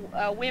are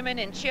women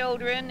and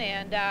children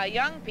and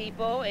young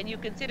people, and you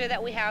consider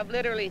that we have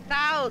literally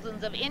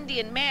thousands of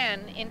Indian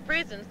men in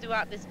prisons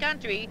throughout this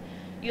country,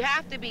 you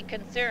have to be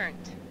concerned.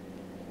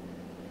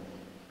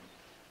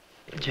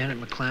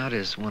 Janet McLeod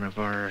is one of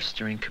our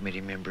steering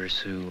committee members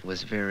who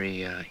was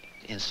very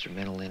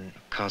instrumental in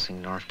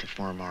causing NARF to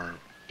form our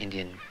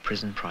Indian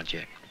prison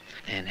project,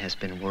 and has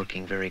been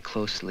working very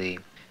closely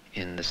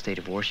in the state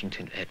of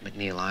Washington at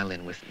McNeil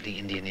Island with the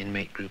Indian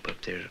inmate group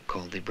up there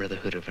called the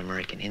Brotherhood of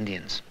American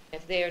Indians.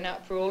 If they are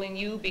not paroling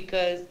you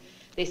because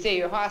they say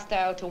you're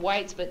hostile to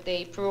whites, but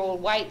they parole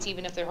whites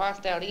even if they're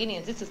hostile to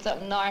Indians, this is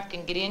something NARF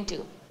can get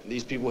into.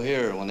 These people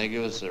here, when they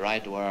give us the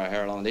right to wear our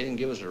hair long, they didn't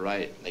give us a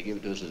right. They give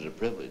it to us as a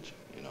privilege,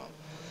 you know.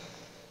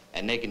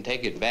 And they can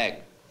take it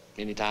back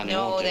anytime they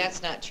want to. No,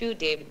 that's not true,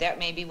 David. That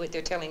may be what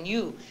they're telling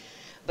you.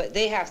 But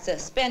they have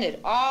suspended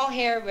all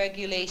hair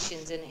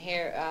regulations in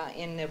hair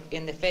in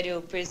the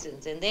federal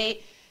prisons, and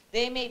they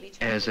may be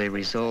trying. As a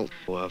result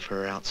of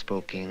her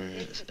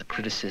outspoken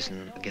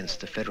criticism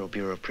against the Federal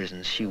Bureau of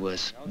Prisons, she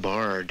was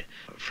barred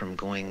from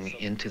going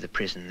into the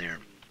prison there.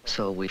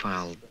 So we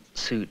filed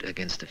suit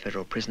against the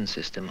federal prison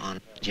system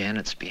on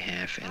Janet's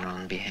behalf and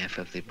on behalf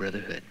of the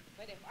Brotherhood.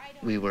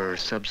 We were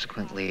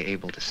subsequently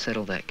able to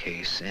settle that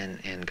case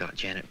and got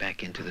Janet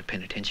back into the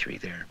penitentiary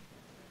there.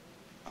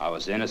 I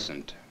was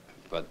innocent,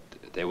 but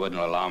they wouldn't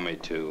allow me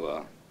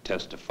to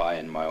testify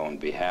in my own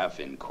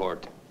behalf in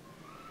court.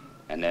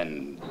 And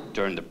then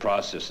during the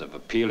process of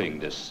appealing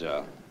this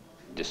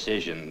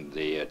decision,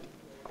 the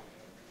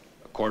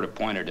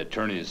court-appointed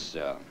attorneys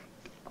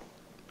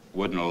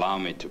wouldn't allow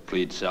me to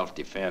plead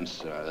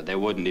self-defense. They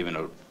wouldn't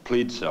even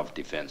plead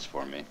self-defense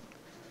for me.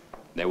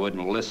 They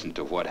wouldn't listen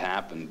to what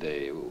happened.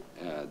 They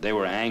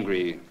were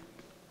angry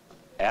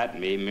at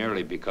me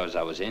merely because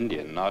I was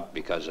Indian, not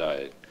because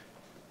I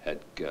had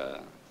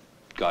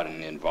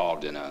gotten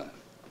involved in a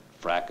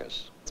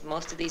fracas.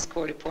 Most of these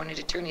court-appointed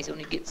attorneys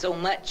only get so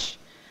much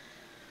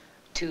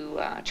to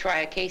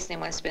try a case. They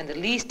want to spend the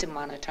least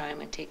amount of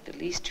time and take the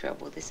least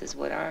trouble. This is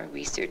what our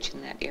research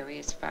in that area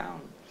has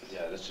found.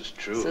 Yeah, this is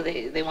true. So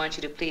they want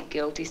you to plead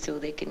guilty so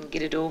they can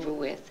get it over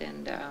with,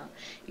 and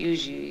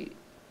usually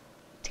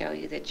tell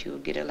you that you'll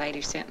get a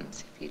lighter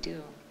sentence if you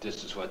do.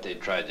 This is what they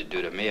tried to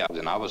do to me,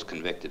 and I was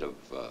convicted of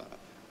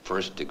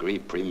first-degree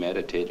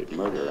premeditated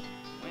murder.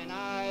 When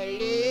I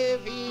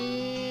live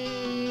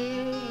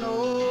here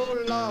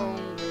no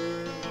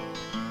longer,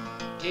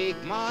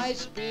 take my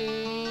spirit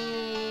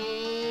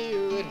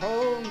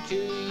home to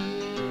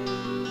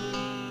you.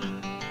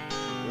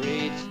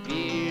 Great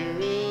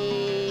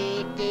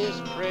Spirit, this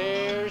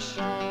prayer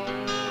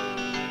song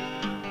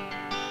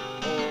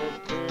for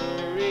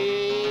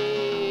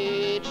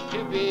courage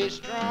to be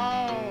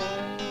strong.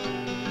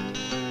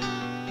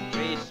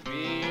 Great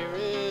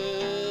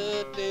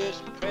Spirit, this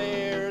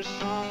prayer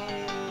song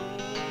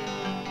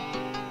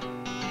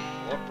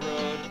for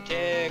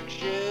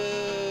protection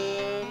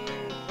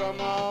from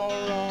all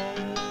wrong.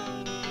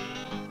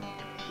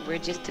 We're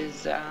just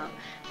as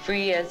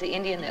free as the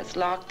Indian that's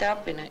locked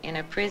up in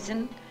a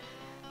prison,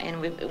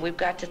 and we've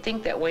got to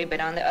think that way. But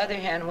on the other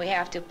hand, we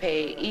have to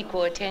pay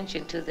equal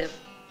attention to the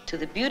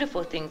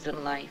beautiful things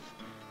in life,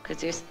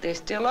 because there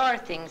still are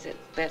things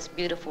that's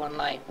beautiful in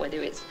life,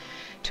 whether it's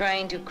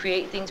trying to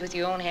create things with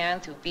your own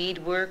hand through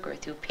beadwork or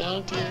through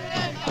painting.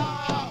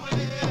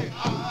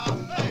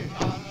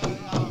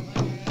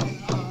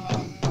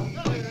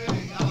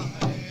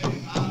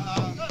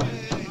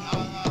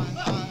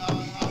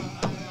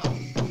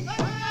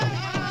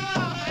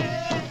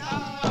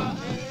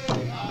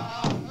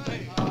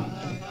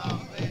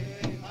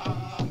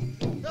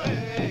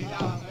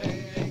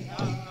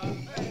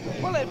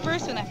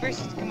 When I first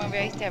used to come over,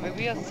 I used to have a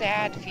real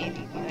sad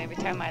feeling. You know, every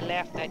time I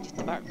left, I'd just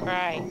about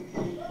cry.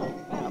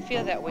 I don't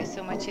feel that way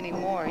so much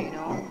anymore, you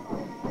know.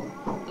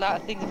 A lot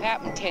of things have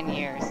happened 10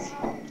 years.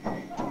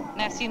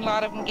 And I've seen a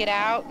lot of them get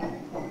out.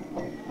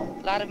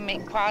 A lot of them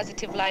make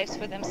positive lives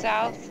for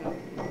themselves.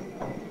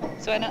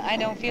 So I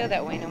don't feel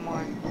that way no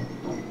more.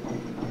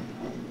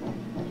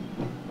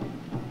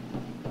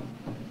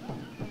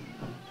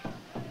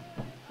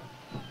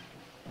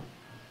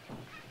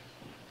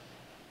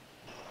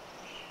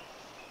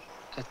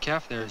 That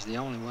calf there is the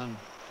only one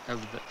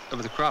of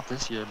the crop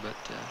this year, but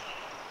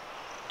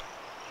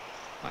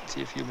might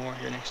see a few more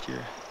here next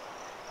year.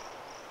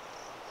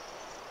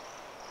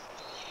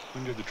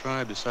 When did the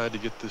tribe decide to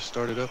get this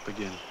started up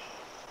again?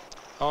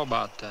 How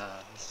about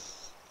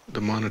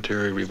the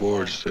monetary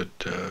rewards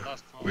that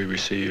we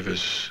receive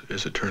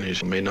as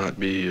attorneys may not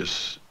be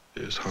as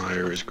high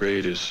or as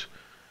great as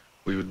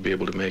we would be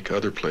able to make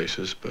other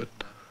places, but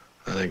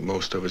I think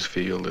most of us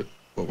feel that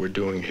what we're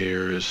doing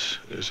here is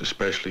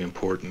especially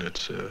important.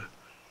 It's a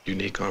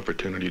unique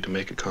opportunity to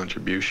make a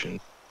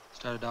contribution.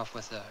 Started off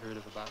with a herd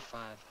of about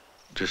 5.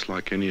 Just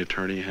like any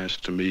attorney has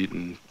to meet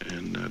and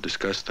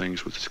discuss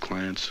things with his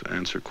clients,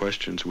 answer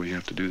questions, we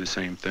have to do the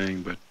same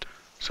thing. But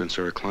since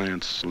our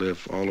clients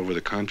live all over the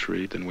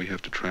country, then we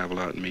have to travel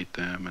out and meet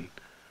them, and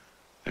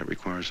that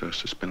requires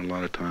us to spend a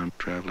lot of time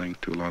traveling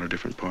to a lot of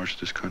different parts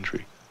of this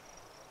country.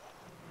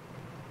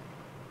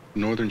 The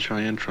Northern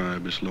Cheyenne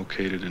tribe is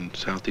located in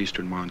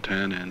southeastern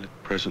Montana, and at the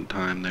present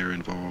time they're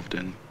involved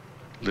in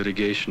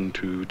litigation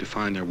to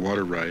define their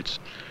water rights.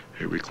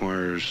 It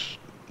requires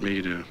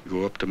me to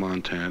go up to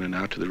Montana and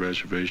out to the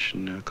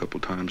reservation a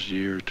couple times a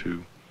year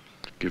to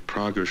give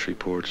progress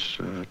reports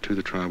to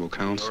the tribal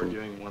council.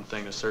 Arguing one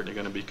thing that's certainly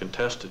going to be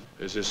contested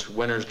is this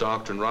winner's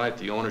doctrine right,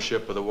 the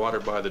ownership of the water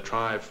by the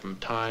tribe from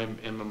time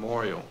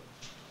immemorial.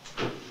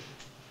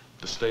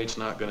 The state's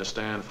not going to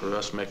stand for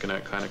us making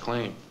that kind of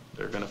claim.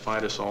 They're going to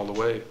fight us all the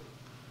way.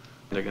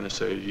 They're going to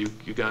say, you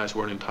guys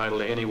weren't entitled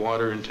to any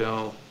water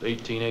until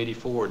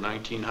 1884,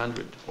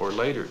 1900, or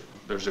later.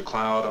 There's a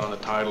cloud on the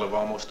title of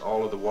almost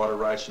all of the water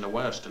rights in the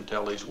West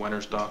until these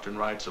winner's doctrine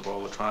rights of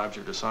all the tribes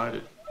are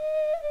decided.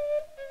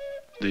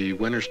 The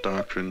winner's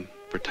doctrine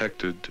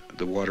protected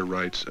the water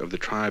rights of the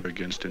tribe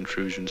against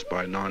intrusions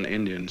by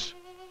non-Indians.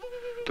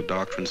 The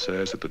doctrine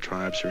says that the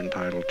tribes are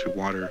entitled to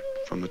water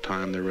from the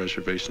time their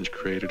reservations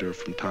created or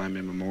from time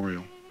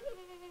immemorial.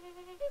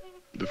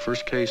 The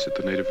first case that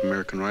the Native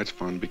American Rights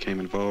Fund became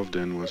involved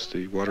in was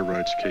the water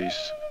rights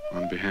case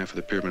on behalf of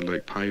the Pyramid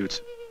Lake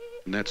Paiutes.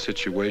 In that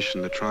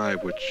situation, the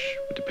tribe, which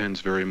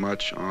depends very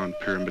much on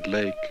Pyramid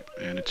Lake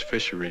and its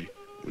fishery,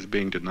 was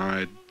being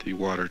denied the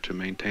water to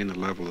maintain the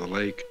level of the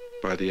lake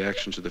by the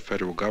actions of the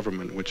federal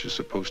government, which is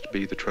supposed to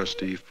be the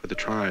trustee for the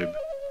tribe.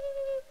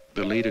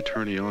 The lead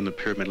attorney on the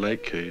Pyramid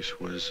Lake case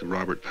was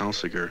Robert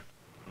Palsiger.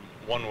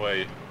 One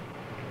way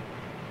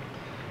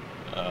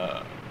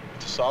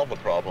to solve the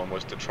problem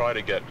was to try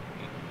to get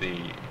the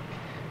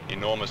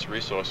enormous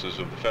resources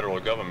of the federal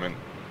government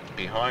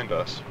behind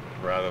us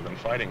rather than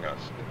fighting us.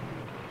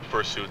 The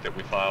first suit that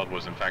we filed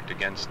was in fact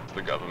against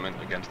the government,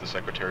 against the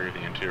Secretary of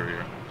the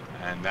Interior,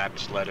 and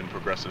that's led in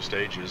progressive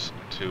stages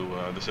to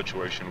the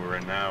situation we're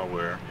in now,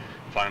 where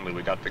finally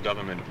we got the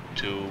government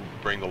to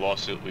bring the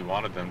lawsuit we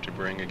wanted them to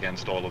bring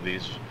against all of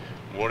these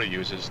water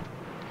users.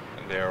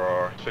 There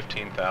are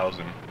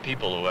 15,000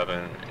 people who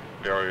have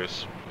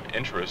various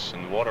interests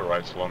in water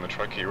rights along the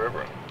Truckee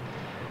River.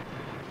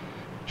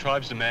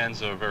 Tribe's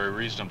demands are very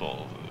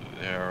reasonable.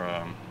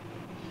 They're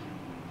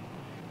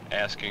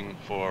asking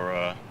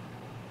for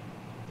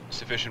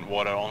sufficient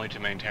water only to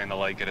maintain the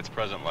lake at its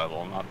present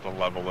level, not the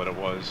level that it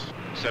was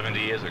 70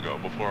 years ago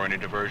before any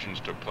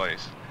diversions took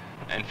place.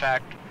 In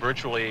fact,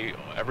 virtually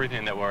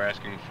everything that we're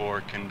asking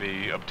for can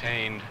be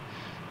obtained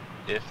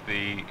if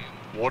the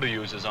water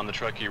users on the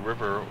Truckee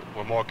River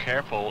were more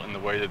careful in the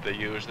way that they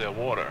use their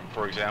water.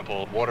 For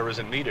example, water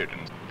isn't metered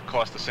and it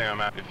costs the same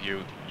amount if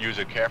you use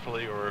it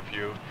carefully or if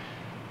you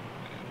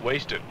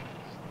waste it.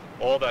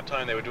 All that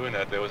time they were doing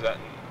that, there was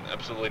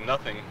absolutely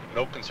nothing,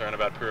 no concern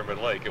about Pyramid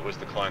Lake. It was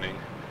declining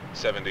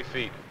 70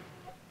 feet.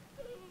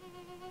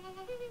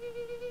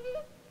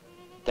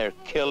 They're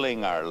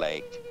killing our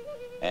lake,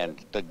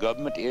 and the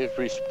government is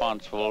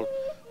responsible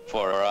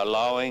for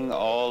allowing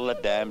all the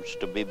dams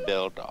to be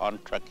built on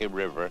Truckee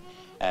River,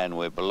 and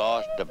we've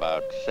lost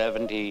about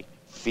 70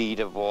 feet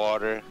of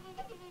water.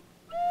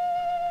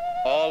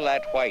 All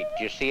that white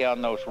you see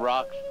on those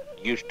rocks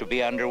used to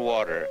be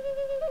underwater.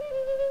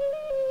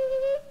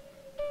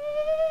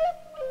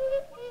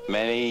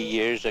 Many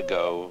years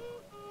ago,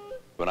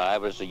 when I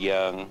was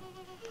young,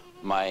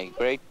 my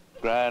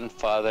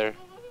great-grandfather,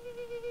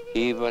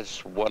 he was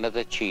one of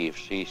the chiefs.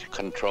 He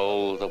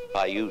controlled the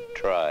Paiute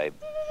tribe.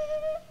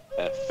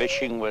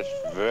 Fishing was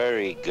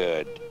very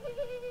good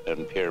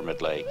in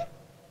Pyramid Lake.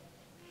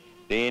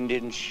 The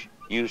Indians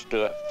used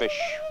to fish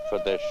for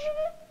this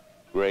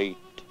great,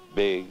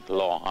 big,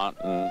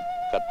 low-hunting,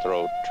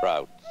 cutthroat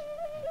trout.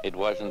 It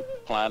wasn't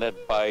planted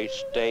by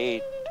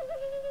state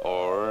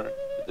or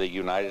the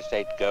United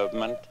States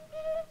government.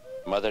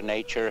 Mother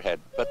Nature had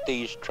put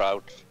these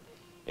trouts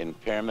in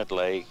Pyramid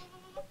Lake,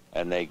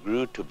 and they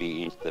grew to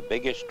be the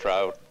biggest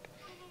trout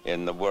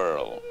in the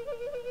world.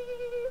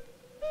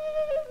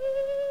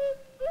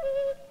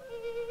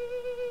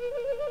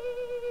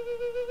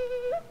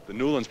 The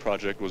Newlands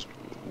project was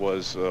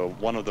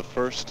one of the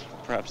first,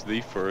 perhaps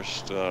the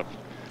first,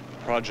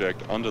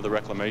 project under the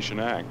Reclamation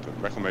Act. The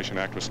Reclamation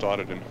Act was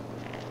started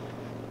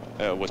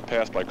was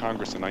passed by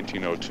Congress in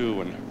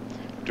 1902,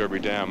 and Derby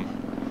Dam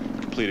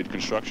completed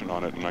construction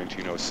on it in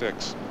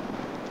 1906.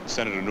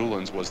 Senator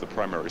Newlands was the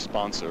primary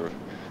sponsor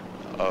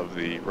of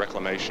the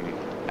Reclamation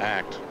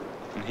Act,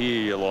 and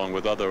he, along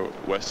with other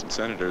Western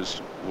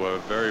senators, were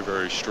very,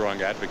 very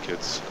strong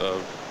advocates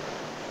of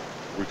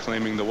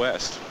reclaiming the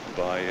West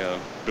by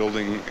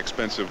building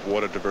expensive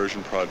water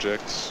diversion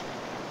projects,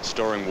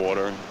 storing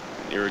water,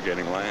 and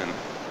irrigating land.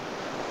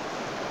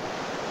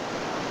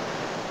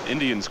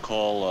 Indians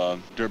call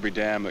Derby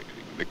Dam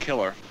the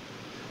killer.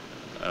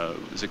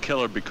 It's a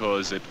killer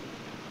because it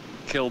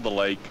killed the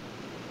lake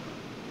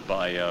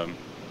by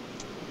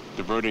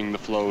diverting the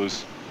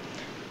flows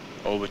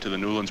over to the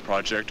Newlands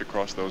project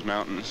across those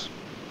mountains.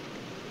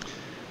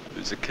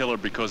 It's a killer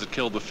because it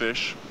killed the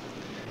fish.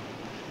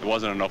 There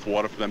wasn't enough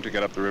water for them to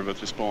get up the river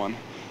to spawn,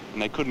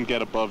 and they couldn't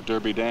get above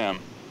Derby Dam.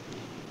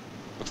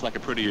 Looks like a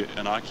pretty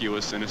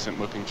innocuous,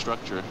 innocent-looking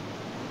structure,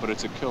 but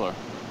it's a killer.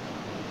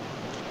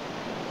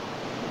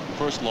 The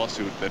first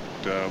lawsuit that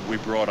we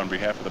brought on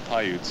behalf of the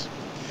Paiutes,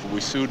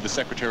 we sued the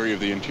Secretary of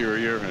the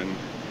Interior and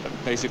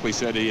basically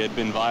said he had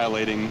been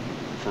violating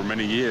for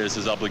many years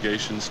his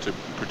obligations to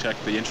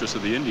protect the interests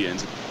of the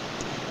Indians.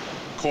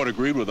 The court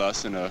agreed with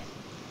us in a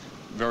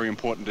very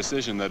important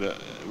decision that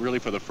really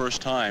for the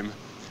first time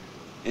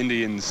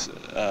Indians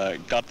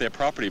got their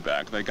property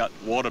back. They got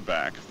water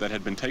back that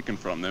had been taken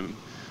from them.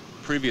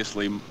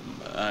 Previously,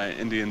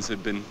 Indians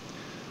had been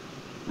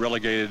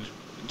relegated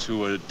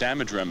to a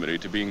damage remedy,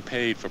 to being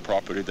paid for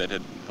property that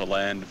had, for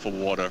land, for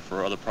water,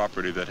 for other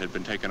property that had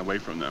been taken away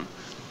from them.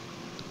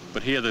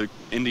 But here the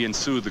Indians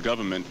sued the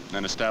government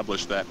and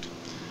established that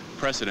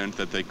precedent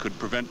that they could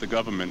prevent the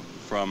government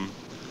from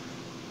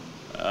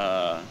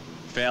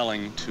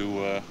failing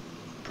to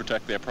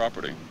protect their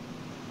property.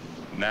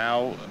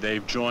 Now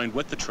they've joined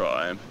with the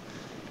tribe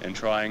in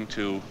trying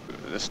to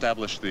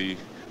establish the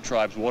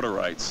tribe's water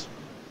rights.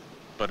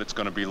 But it's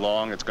going to be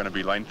long, it's going to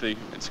be lengthy,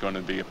 it's going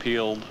to be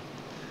appealed,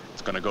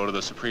 it's going to go to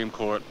the Supreme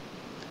Court.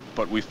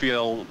 But we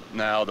feel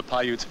now, the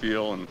Paiutes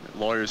feel and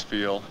lawyers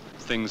feel,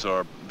 things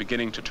are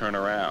beginning to turn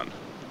around.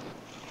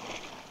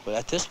 But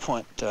at this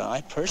point,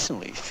 I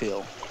personally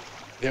feel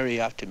very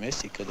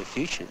optimistic of the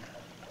future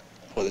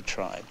for the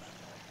tribe.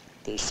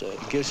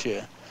 It gives you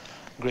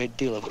a great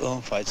deal of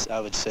oomph,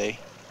 I would say,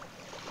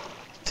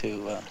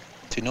 to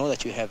know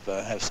that you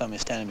have something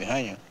standing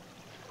behind you.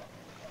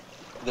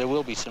 There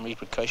will be some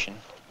repercussion,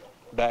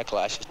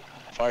 backlash,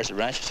 as far as the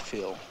ranchers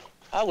feel.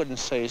 I wouldn't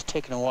say it's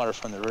taking the water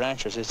from the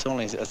ranchers. It's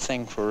only a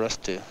thing for us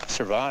to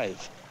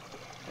survive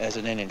as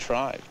an Indian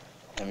tribe.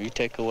 I mean, you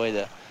take away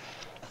the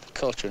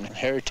culture and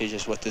heritage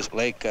is what this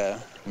lake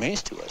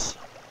means to us.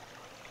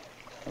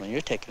 I mean, you're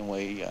taking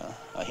away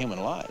human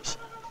lives.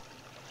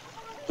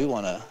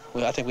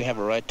 I think we have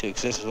a right to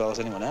exist as well as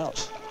anyone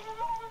else.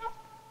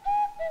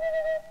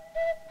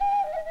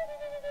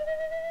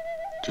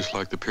 Just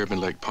like the Pyramid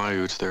Lake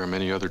Paiutes, there are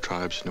many other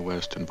tribes in the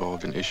West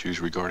involved in issues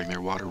regarding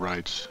their water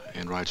rights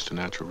and rights to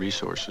natural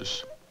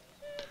resources.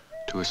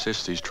 To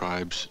assist these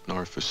tribes,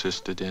 NORF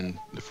assisted in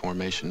the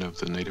formation of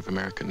the Native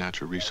American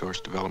Natural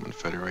Resource Development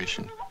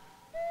Federation,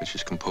 which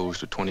is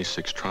composed of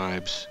 26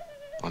 tribes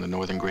on the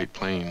northern Great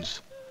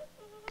Plains.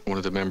 One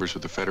of the members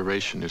of the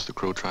Federation is the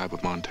Crow Tribe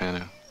of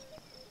Montana.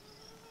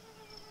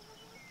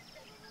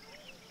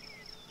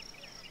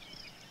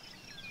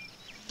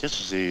 This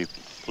is the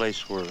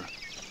place where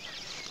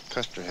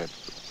Custer had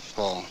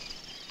fallen.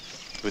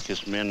 with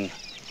his men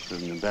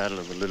in the Battle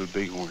of the Little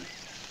Bighorn.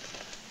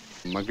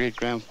 My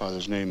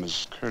great-grandfather's name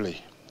is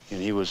Curley,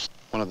 and he was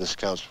one of the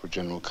scouts for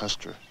General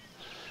Custer.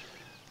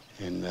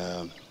 And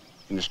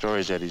in the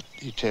stories that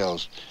he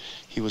tells,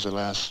 he was the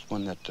last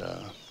one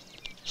that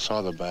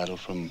saw the battle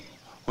from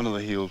one of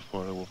the hills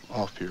far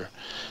off here.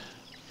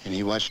 And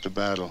he watched the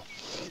battle,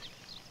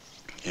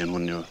 and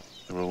when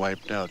they were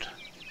wiped out,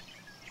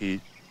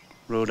 he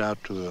rode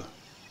out to the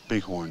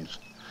Bighorns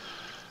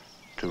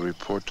to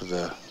report to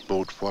the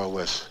boat far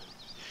west.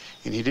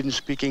 And he didn't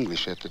speak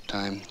English at the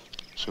time,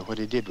 so what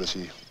he did was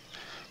he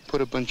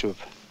put a bunch of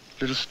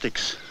little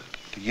sticks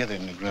together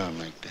in the ground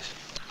like this.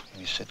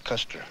 And he said,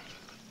 Custer,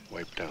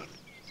 wiped out.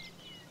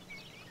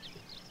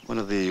 One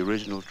of the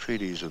original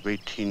treaties of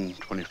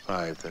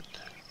 1825 that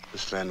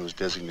this land was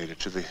designated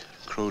to the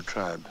Crow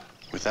tribe,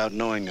 without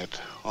knowing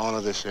that all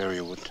of this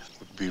area would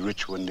be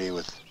rich one day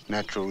with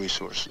natural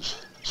resources,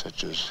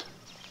 such as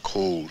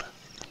coal,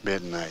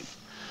 bentonite,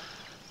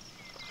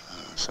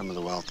 some of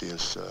the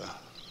wealthiest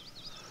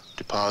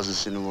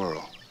deposits in the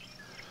world.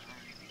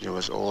 There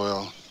was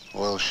oil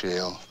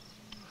shale,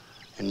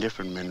 and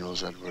different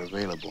minerals that were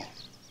available.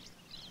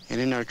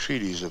 And in our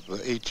treaties of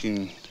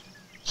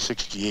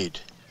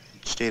 1868,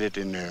 it stated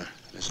in there,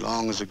 as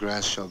long as the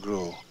grass shall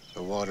grow,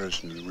 the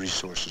waters and the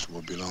resources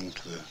will belong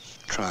to the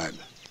tribe.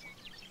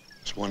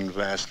 It's one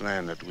vast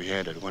land that we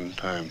had at one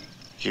time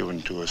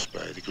given to us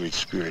by the Great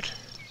Spirit.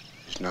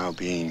 It's now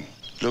being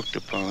looked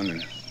upon,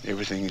 and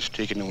everything is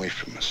taken away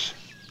from us.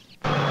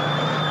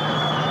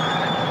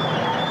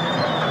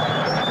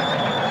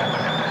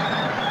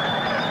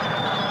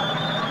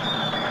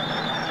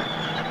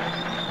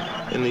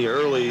 In the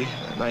early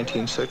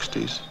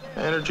 1960s,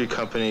 energy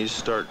companies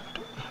start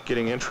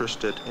getting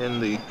interested in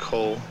the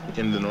coal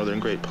in the northern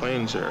Great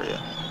Plains area.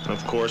 And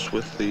of course,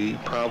 with the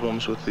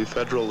problems with the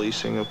federal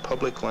leasing of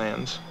public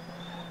lands,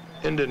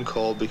 Indian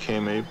coal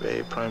became a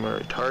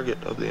primary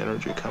target of the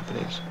energy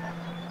companies.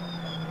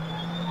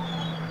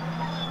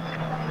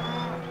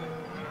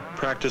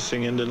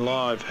 Practicing Indian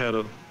law, I've had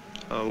a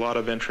lot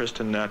of interest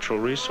in natural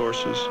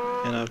resources,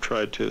 and I've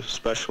tried to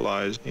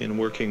specialize in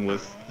working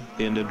with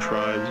the Indian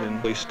tribes,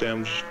 and it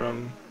stems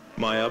from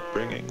my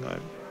upbringing. I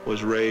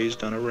was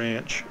raised on a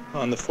ranch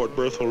on the Fort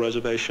Berthold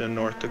Reservation in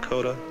North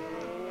Dakota.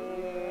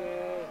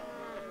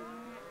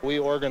 We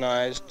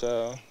organized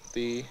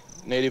the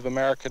Native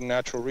American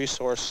Natural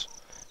Resource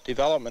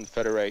Development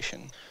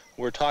Federation.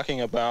 We're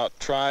talking about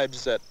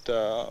tribes that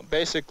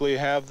basically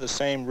have the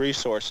same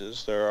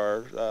resources. There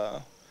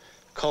are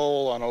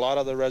coal on a lot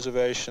of the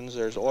reservations.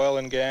 There's oil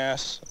and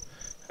gas.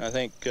 And I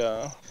think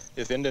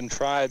if Indian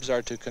tribes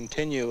are to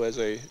continue as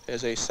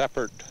a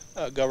separate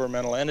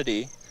governmental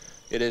entity,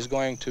 it is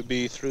going to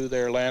be through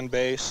their land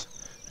base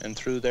and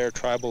through their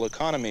tribal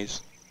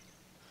economies.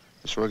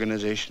 This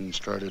organization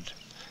started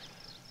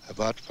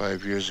about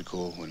 5 years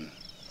ago when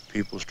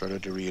people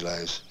started to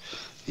realize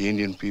the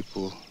Indian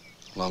people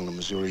along the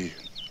Missouri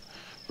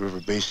River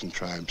Basin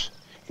tribes,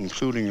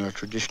 including our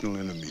traditional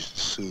enemies, the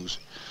Sioux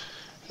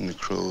and the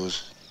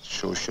Crows, the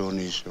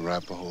Shoshones, the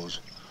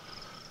Arapahoes,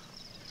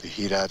 the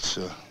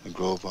Hidatsa, the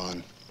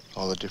Grovon,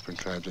 all the different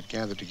tribes that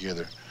gathered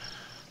together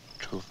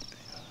to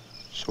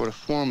sort of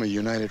form a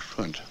united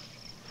front,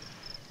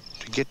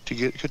 to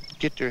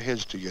get their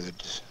heads together,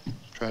 to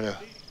try to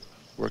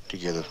work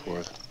together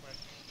for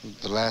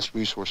the last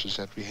resources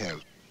that we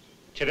have.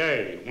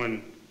 Today,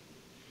 when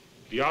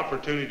the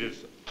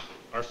opportunities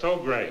are so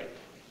great,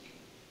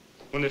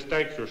 when the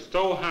stakes are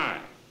so high,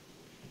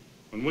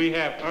 when we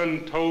have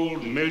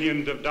untold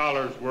millions of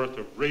dollars worth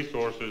of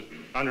resources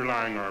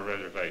underlying our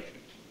reservations,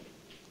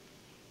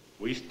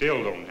 we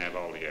still don't have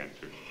all the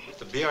answers.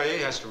 The BIA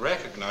has to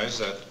recognize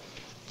that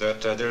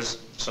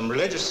there's some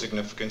religious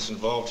significance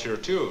involved here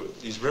too.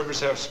 These rivers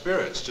have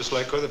spirits, just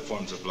like other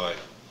forms of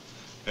life.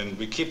 And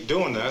we keep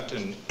doing that,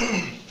 and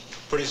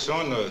pretty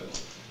soon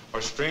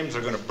our streams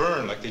are going to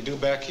burn like they do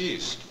back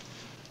east.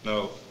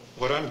 Now,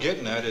 what I'm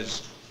getting at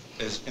is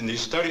in these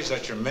studies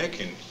that you're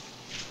making,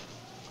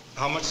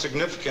 how much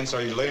significance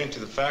are you laying to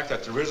the fact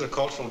that there is a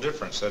cultural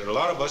difference, that a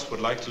lot of us would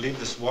like to leave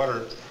this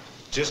water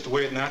just the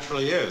way it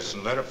naturally is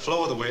and let it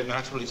flow the way it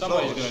naturally flows.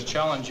 Somebody's going to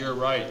challenge your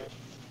right.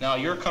 Now,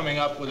 you're coming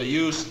up with a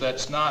use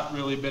that's not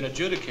really been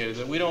adjudicated,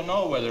 that we don't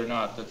know whether or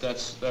not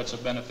that's a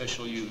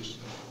beneficial use.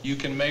 You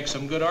can make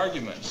some good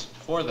arguments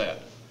for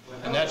that,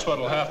 and that's what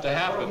will have to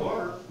happen.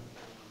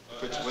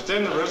 If it's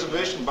within the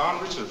reservation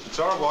boundaries, if it's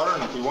our water,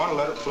 and if we want to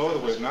let it flow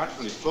the way it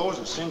naturally flows,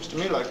 it seems to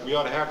me like we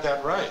ought to have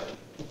that right.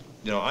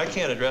 You know, I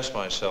can't address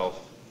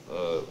myself,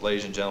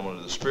 ladies and gentlemen,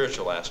 to the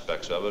spiritual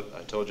aspects of it.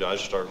 I told you I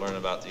started learning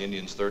about the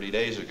Indians 30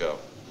 days ago.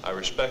 I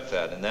respect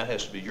that, and that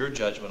has to be your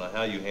judgment on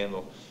how you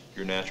handle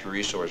your natural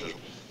resources.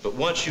 But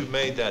once you've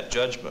made that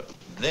judgment,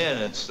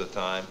 then it's the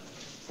time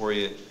for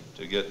you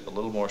to get a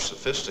little more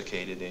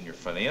sophisticated in your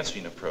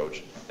financing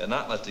approach and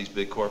not let these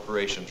big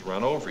corporations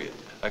run over you.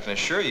 I can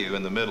assure you,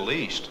 in the Middle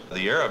East,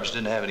 the Arabs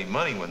didn't have any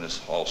money when this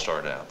all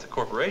started out. The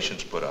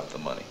corporations put up the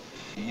money.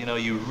 You know,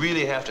 you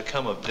really have to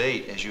come of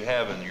date, as you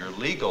have in your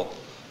legal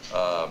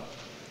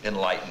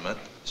enlightenment,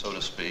 so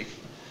to speak,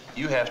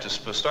 you have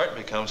to start to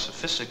become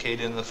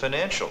sophisticated in the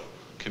financial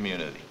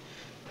community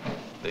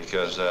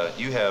because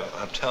you have,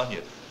 I'm telling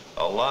you,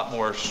 a lot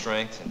more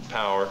strength and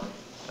power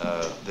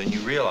than you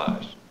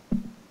realize.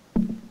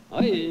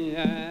 There's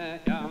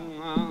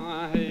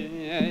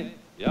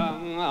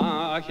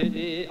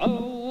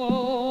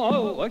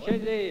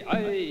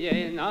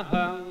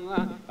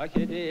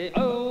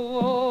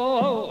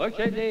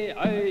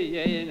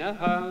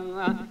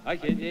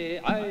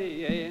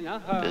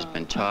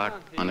been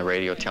talk on the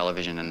radio,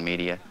 television, and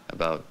media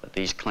about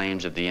these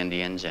claims of the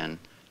Indians and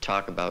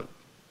talk about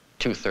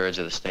 2/3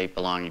 of the state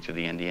belonging to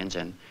the Indians,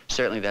 and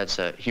certainly that's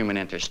a human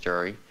interest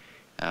story.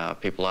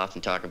 People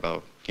often talk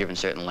about giving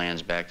certain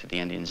lands back to the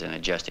Indians in a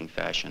jesting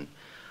fashion.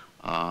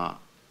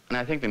 And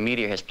I think the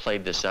media has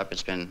played this up.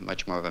 It's been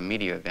much more of a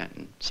media event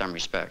in some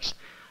respects.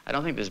 I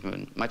don't think there's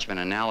been much of an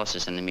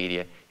analysis in the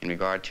media in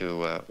regard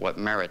to what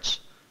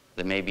merits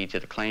there may be to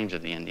the claims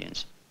of the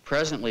Indians.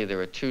 Presently, there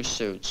are 2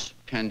 suits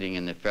pending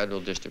in the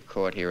federal district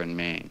court here in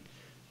Maine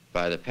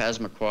by the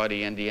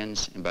Passamaquoddy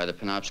Indians and by the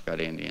Penobscot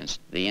Indians.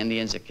 The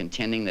Indians are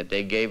contending that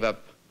they gave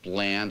up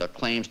land or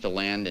claims to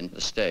land in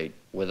the state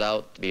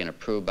without being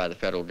approved by the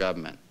federal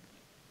government.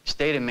 The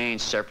state of Maine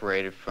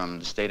separated from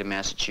the state of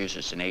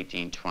Massachusetts in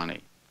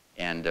 1820,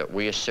 and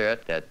we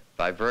assert that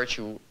by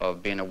virtue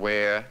of being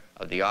aware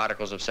of the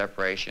Articles of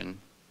Separation,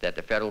 that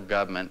the federal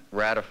government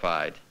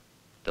ratified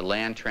the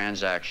land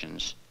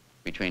transactions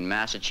between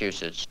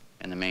Massachusetts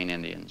and the Maine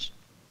Indians.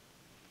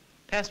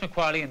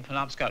 Passamaquoddy and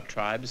Penobscot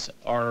tribes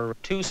are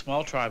 2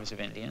 small tribes of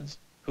Indians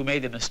who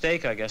made the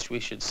mistake, I guess we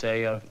should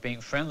say, of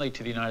being friendly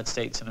to the United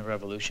States in the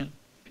Revolution.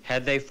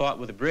 Had they fought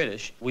with the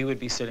British, we would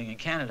be sitting in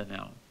Canada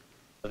now.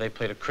 They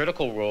played a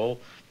critical role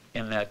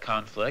in that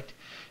conflict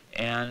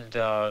and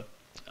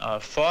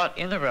fought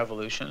in the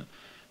Revolution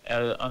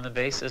on the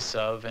basis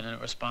of and in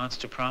response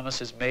to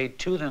promises made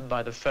to them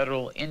by the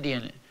federal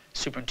Indian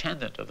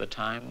superintendent of the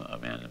time, a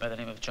man by the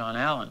name of John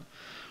Allen.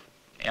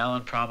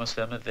 Allen promised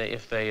them that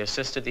if they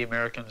assisted the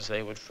Americans,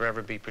 they would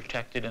forever be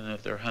protected and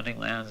that their hunting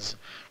lands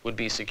would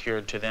be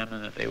secured to them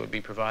and that they would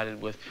be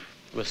provided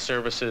with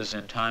services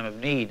in time of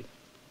need.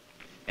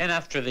 And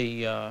after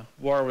the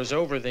war was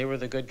over, they were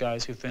the good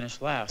guys who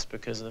finished last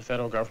because the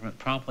federal government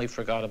promptly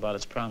forgot about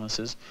its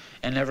promises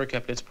and never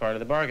kept its part of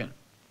the bargain.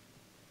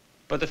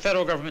 But the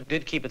federal government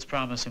did keep its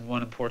promise in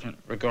one important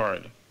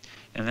regard,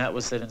 and that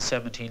was that in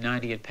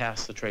 1790 it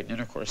passed the Trade and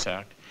Intercourse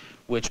Act,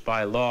 which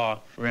by law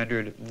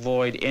rendered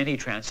void any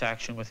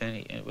transaction with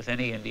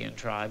any Indian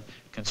tribe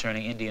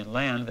concerning Indian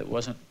land that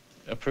wasn't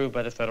approved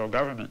by the federal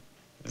government.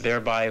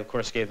 Thereby, of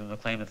course, gave them the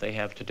claim that they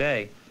have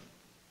today.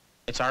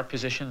 It's our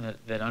position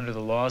that under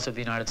the laws of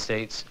the United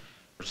States,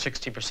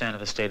 60% of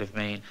the state of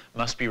Maine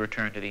must be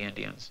returned to the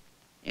Indians.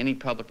 Any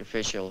public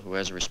official who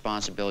has a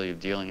responsibility of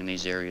dealing in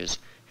these areas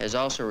has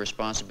also a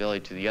responsibility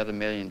to the other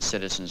million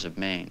citizens of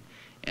Maine.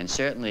 And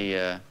certainly,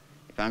 if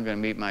I'm going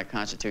to meet my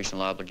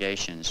constitutional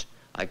obligations,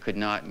 I could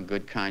not in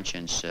good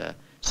conscience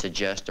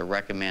suggest or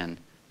recommend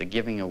the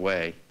giving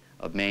away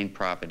of Maine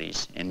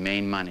properties and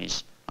Maine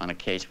monies on a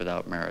case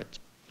without merit.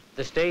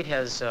 The state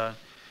has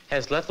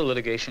let the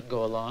litigation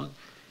go along,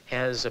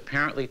 has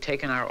apparently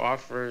taken our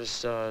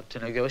offers to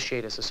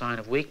negotiate as a sign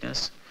of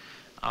weakness,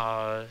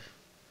 has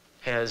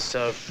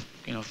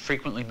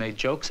frequently made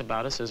jokes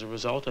about us as a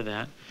result of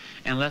that,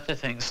 and let the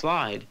thing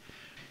slide.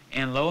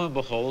 And lo and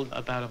behold,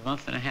 about a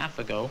month and a half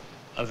ago,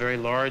 a very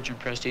large and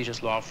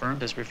prestigious law firm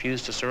has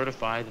refused to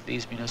certify that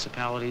these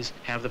municipalities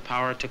have the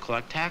power to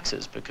collect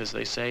taxes because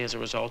they say as a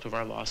result of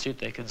our lawsuit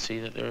they can see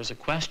that there is a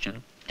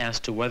question as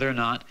to whether or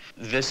not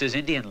this is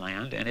Indian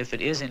land, and if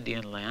it is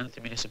Indian land,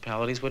 the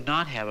municipalities would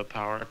not have a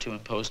power to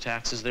impose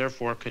taxes,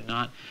 therefore could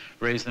not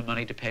raise the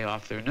money to pay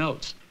off their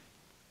notes.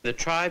 The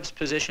tribe's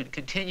position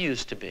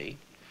continues to be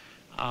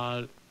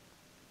that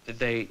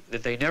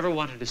they never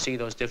wanted to see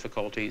those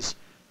difficulties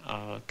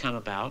come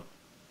about,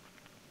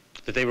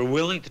 that they were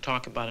willing to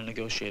talk about a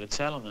negotiated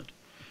settlement.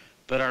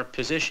 But our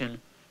position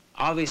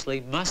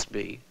obviously must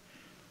be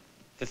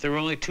that there are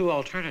only 2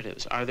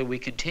 alternatives. Either we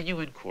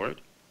continue in court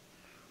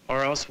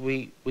or else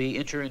we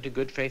enter into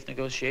good faith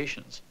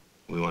negotiations.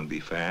 We want to be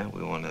fair.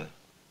 We want to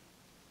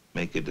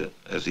make it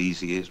as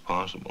easy as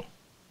possible.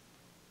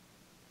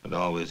 But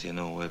always, you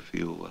know, if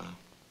you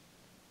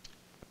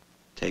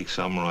take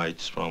some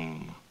rights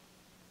from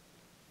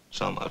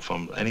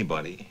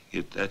anybody,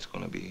 that's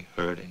going to be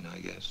hurting, I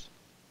guess.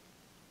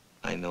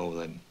 I know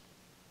that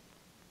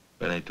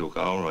when I took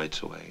our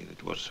rights away,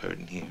 it was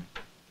hurting here.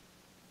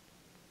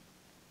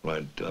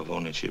 Right of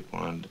ownership,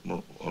 or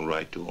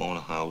right to own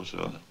a house,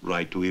 or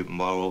right to even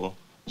borrow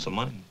some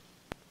money.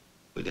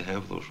 We didn't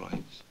have those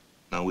rights.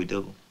 Now we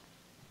do.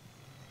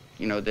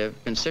 You know, there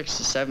have been 6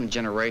 to 7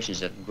 generations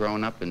that have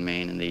grown up in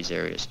Maine in these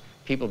areas.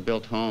 People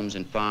built homes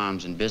and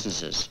farms and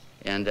businesses,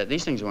 and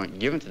these things weren't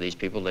given to these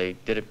people. They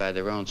did it by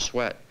their own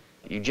sweat.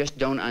 You just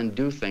don't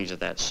undo things of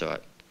that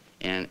sort.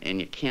 And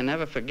you can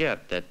never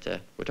forget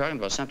that we're talking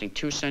about something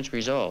 2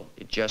 centuries old.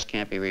 It just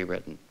can't be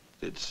rewritten.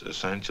 It's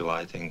essential,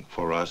 I think,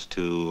 for us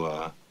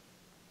to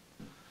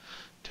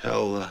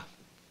tell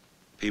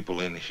people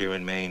here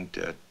in Maine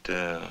that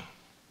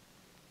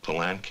a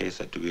land case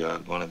that we are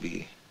going to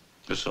be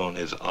pursuing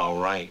is our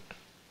right,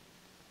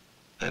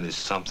 and it's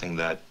something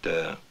that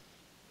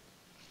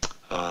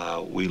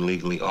we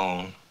legally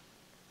own,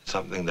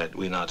 something that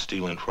we're not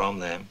stealing from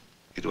them.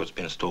 It was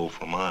been stolen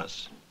from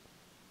us.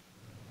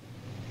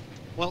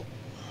 Well,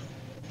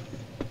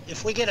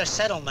 if we get a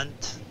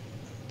settlement,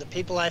 the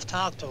people I've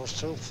talked to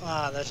so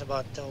far, there's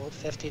about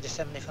 50 to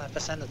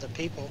 75% of the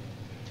people,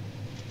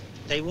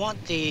 they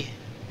want the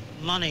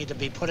money to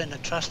be put in a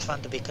trust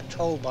fund to be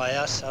controlled by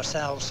us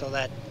ourselves, so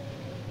that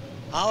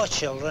our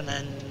children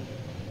and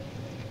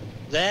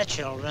their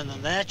children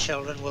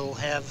will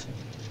have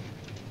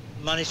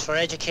monies for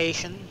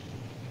education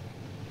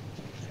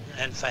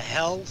and for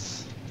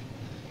health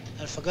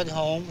and for good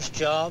homes,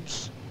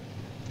 jobs,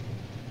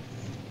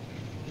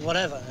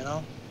 whatever, you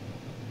know.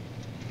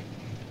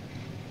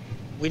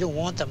 We don't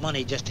want the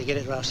money just to get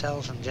it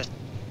ourselves and just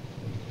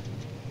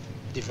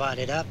divide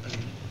it up and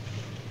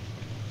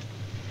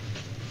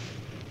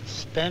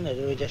spend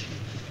it. We just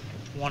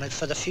want it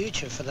for the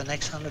future, for the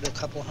next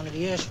couple hundred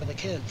years for the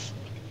kids.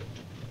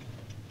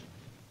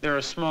 There are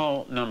a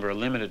small number, a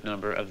limited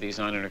number of these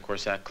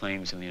non-intercourse act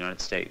claims in the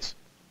United States,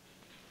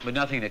 but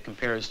nothing that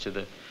compares to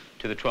the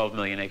 12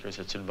 million acres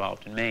that's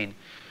involved in Maine.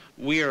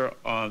 We are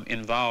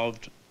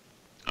involved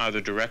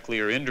either directly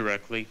or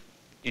indirectly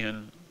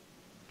in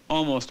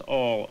almost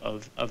all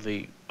of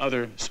the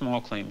other small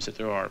claims that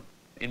there are.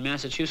 In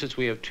Massachusetts,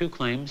 we have two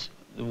claims.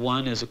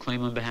 One is a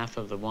claim on behalf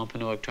of the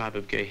Wampanoag tribe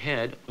of Gay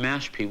Head.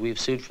 Mashpee, we've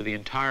sued for the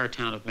entire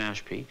town of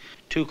Mashpee.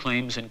 Two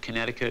claims in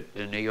Connecticut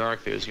and New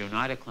York. There's a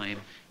Oneida claim.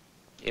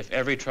 If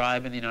every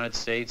tribe in the United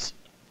States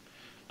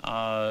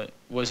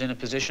was in a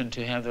position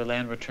to have their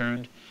land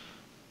returned,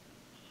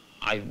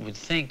 I would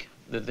think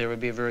that there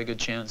would be a very good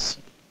chance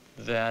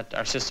that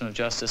our system of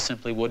justice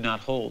simply would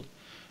not hold,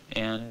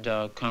 and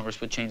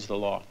Congress would change the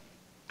law.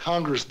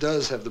 Congress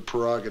does have the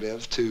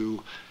prerogative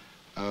to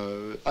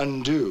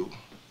undo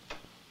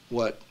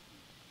what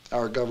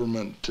our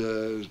government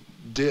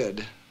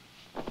did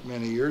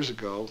many years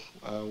ago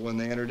when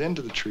they entered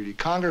into the treaty.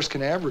 Congress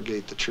can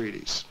abrogate the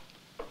treaties.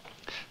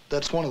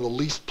 That's one of the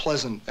least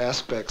pleasant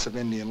aspects of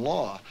Indian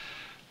law,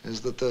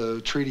 is that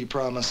the treaty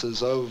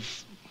promises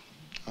of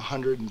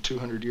 100 and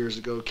 200 years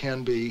ago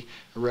can be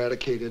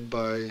eradicated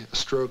by a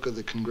stroke of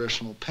the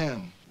congressional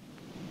pen.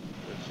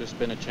 There's just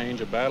been a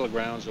change of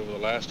battlegrounds over the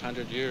last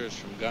 100 years,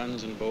 from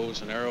guns and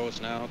bows and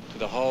arrows now to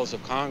the halls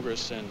of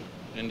Congress, and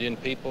Indian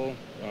people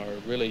are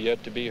really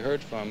yet to be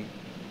heard from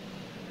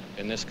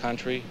in this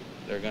country.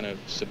 They're going to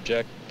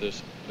subject the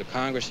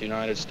Congress of the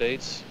United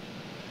States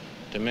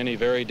to many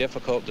very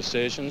difficult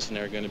decisions, and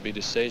there are going to be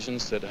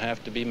decisions that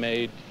have to be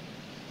made,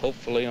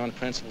 hopefully, on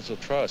principles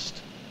of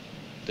trust.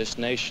 This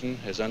nation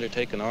has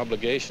undertaken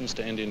obligations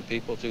to Indian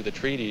people through the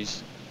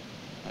treaties.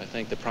 I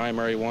think the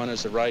primary one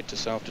is the right to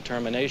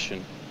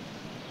self-determination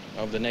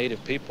of the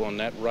native people, and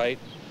that right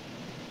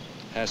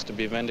has to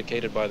be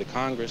vindicated by the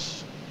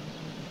Congress,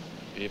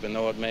 even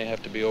though it may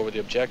have to be over the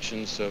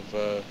objections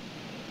of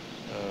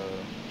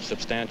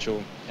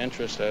substantial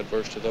interests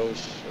adverse to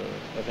those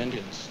of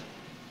Indians.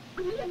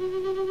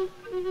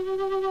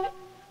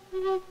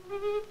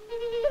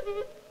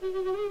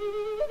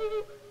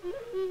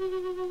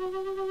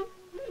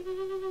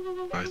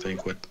 I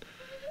think what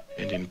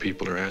Indian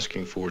people are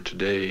asking for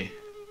today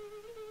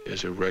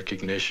is a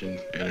recognition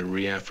and a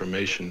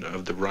reaffirmation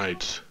of the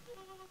rights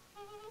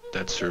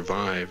that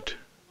survived,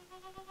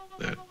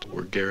 that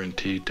were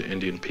guaranteed to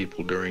Indian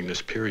people during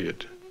this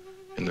period,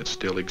 and that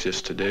still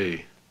exist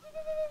today.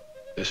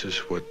 This is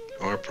what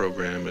our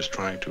program is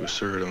trying to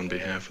assert on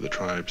behalf of the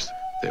tribes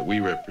that we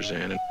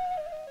represent.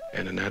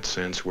 And in that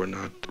sense, we're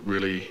not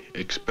really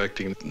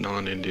expecting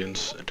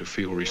non-Indians to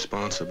feel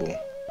responsible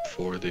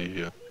for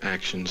the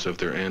actions of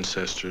their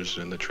ancestors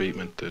and the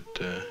treatment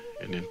that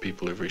Indian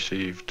people have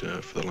received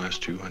for the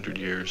last 200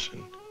 years.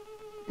 And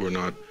we're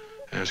not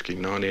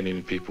asking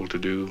non-Indian people to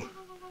do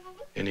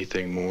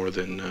anything more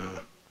than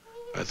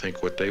I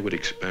think what they would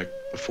expect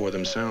for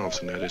themselves,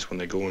 and that is when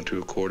they go into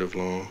a court of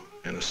law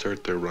and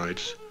assert their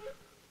rights,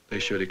 they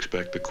should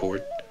expect the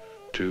court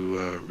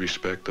to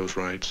respect those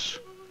rights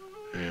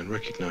and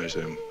recognize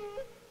them.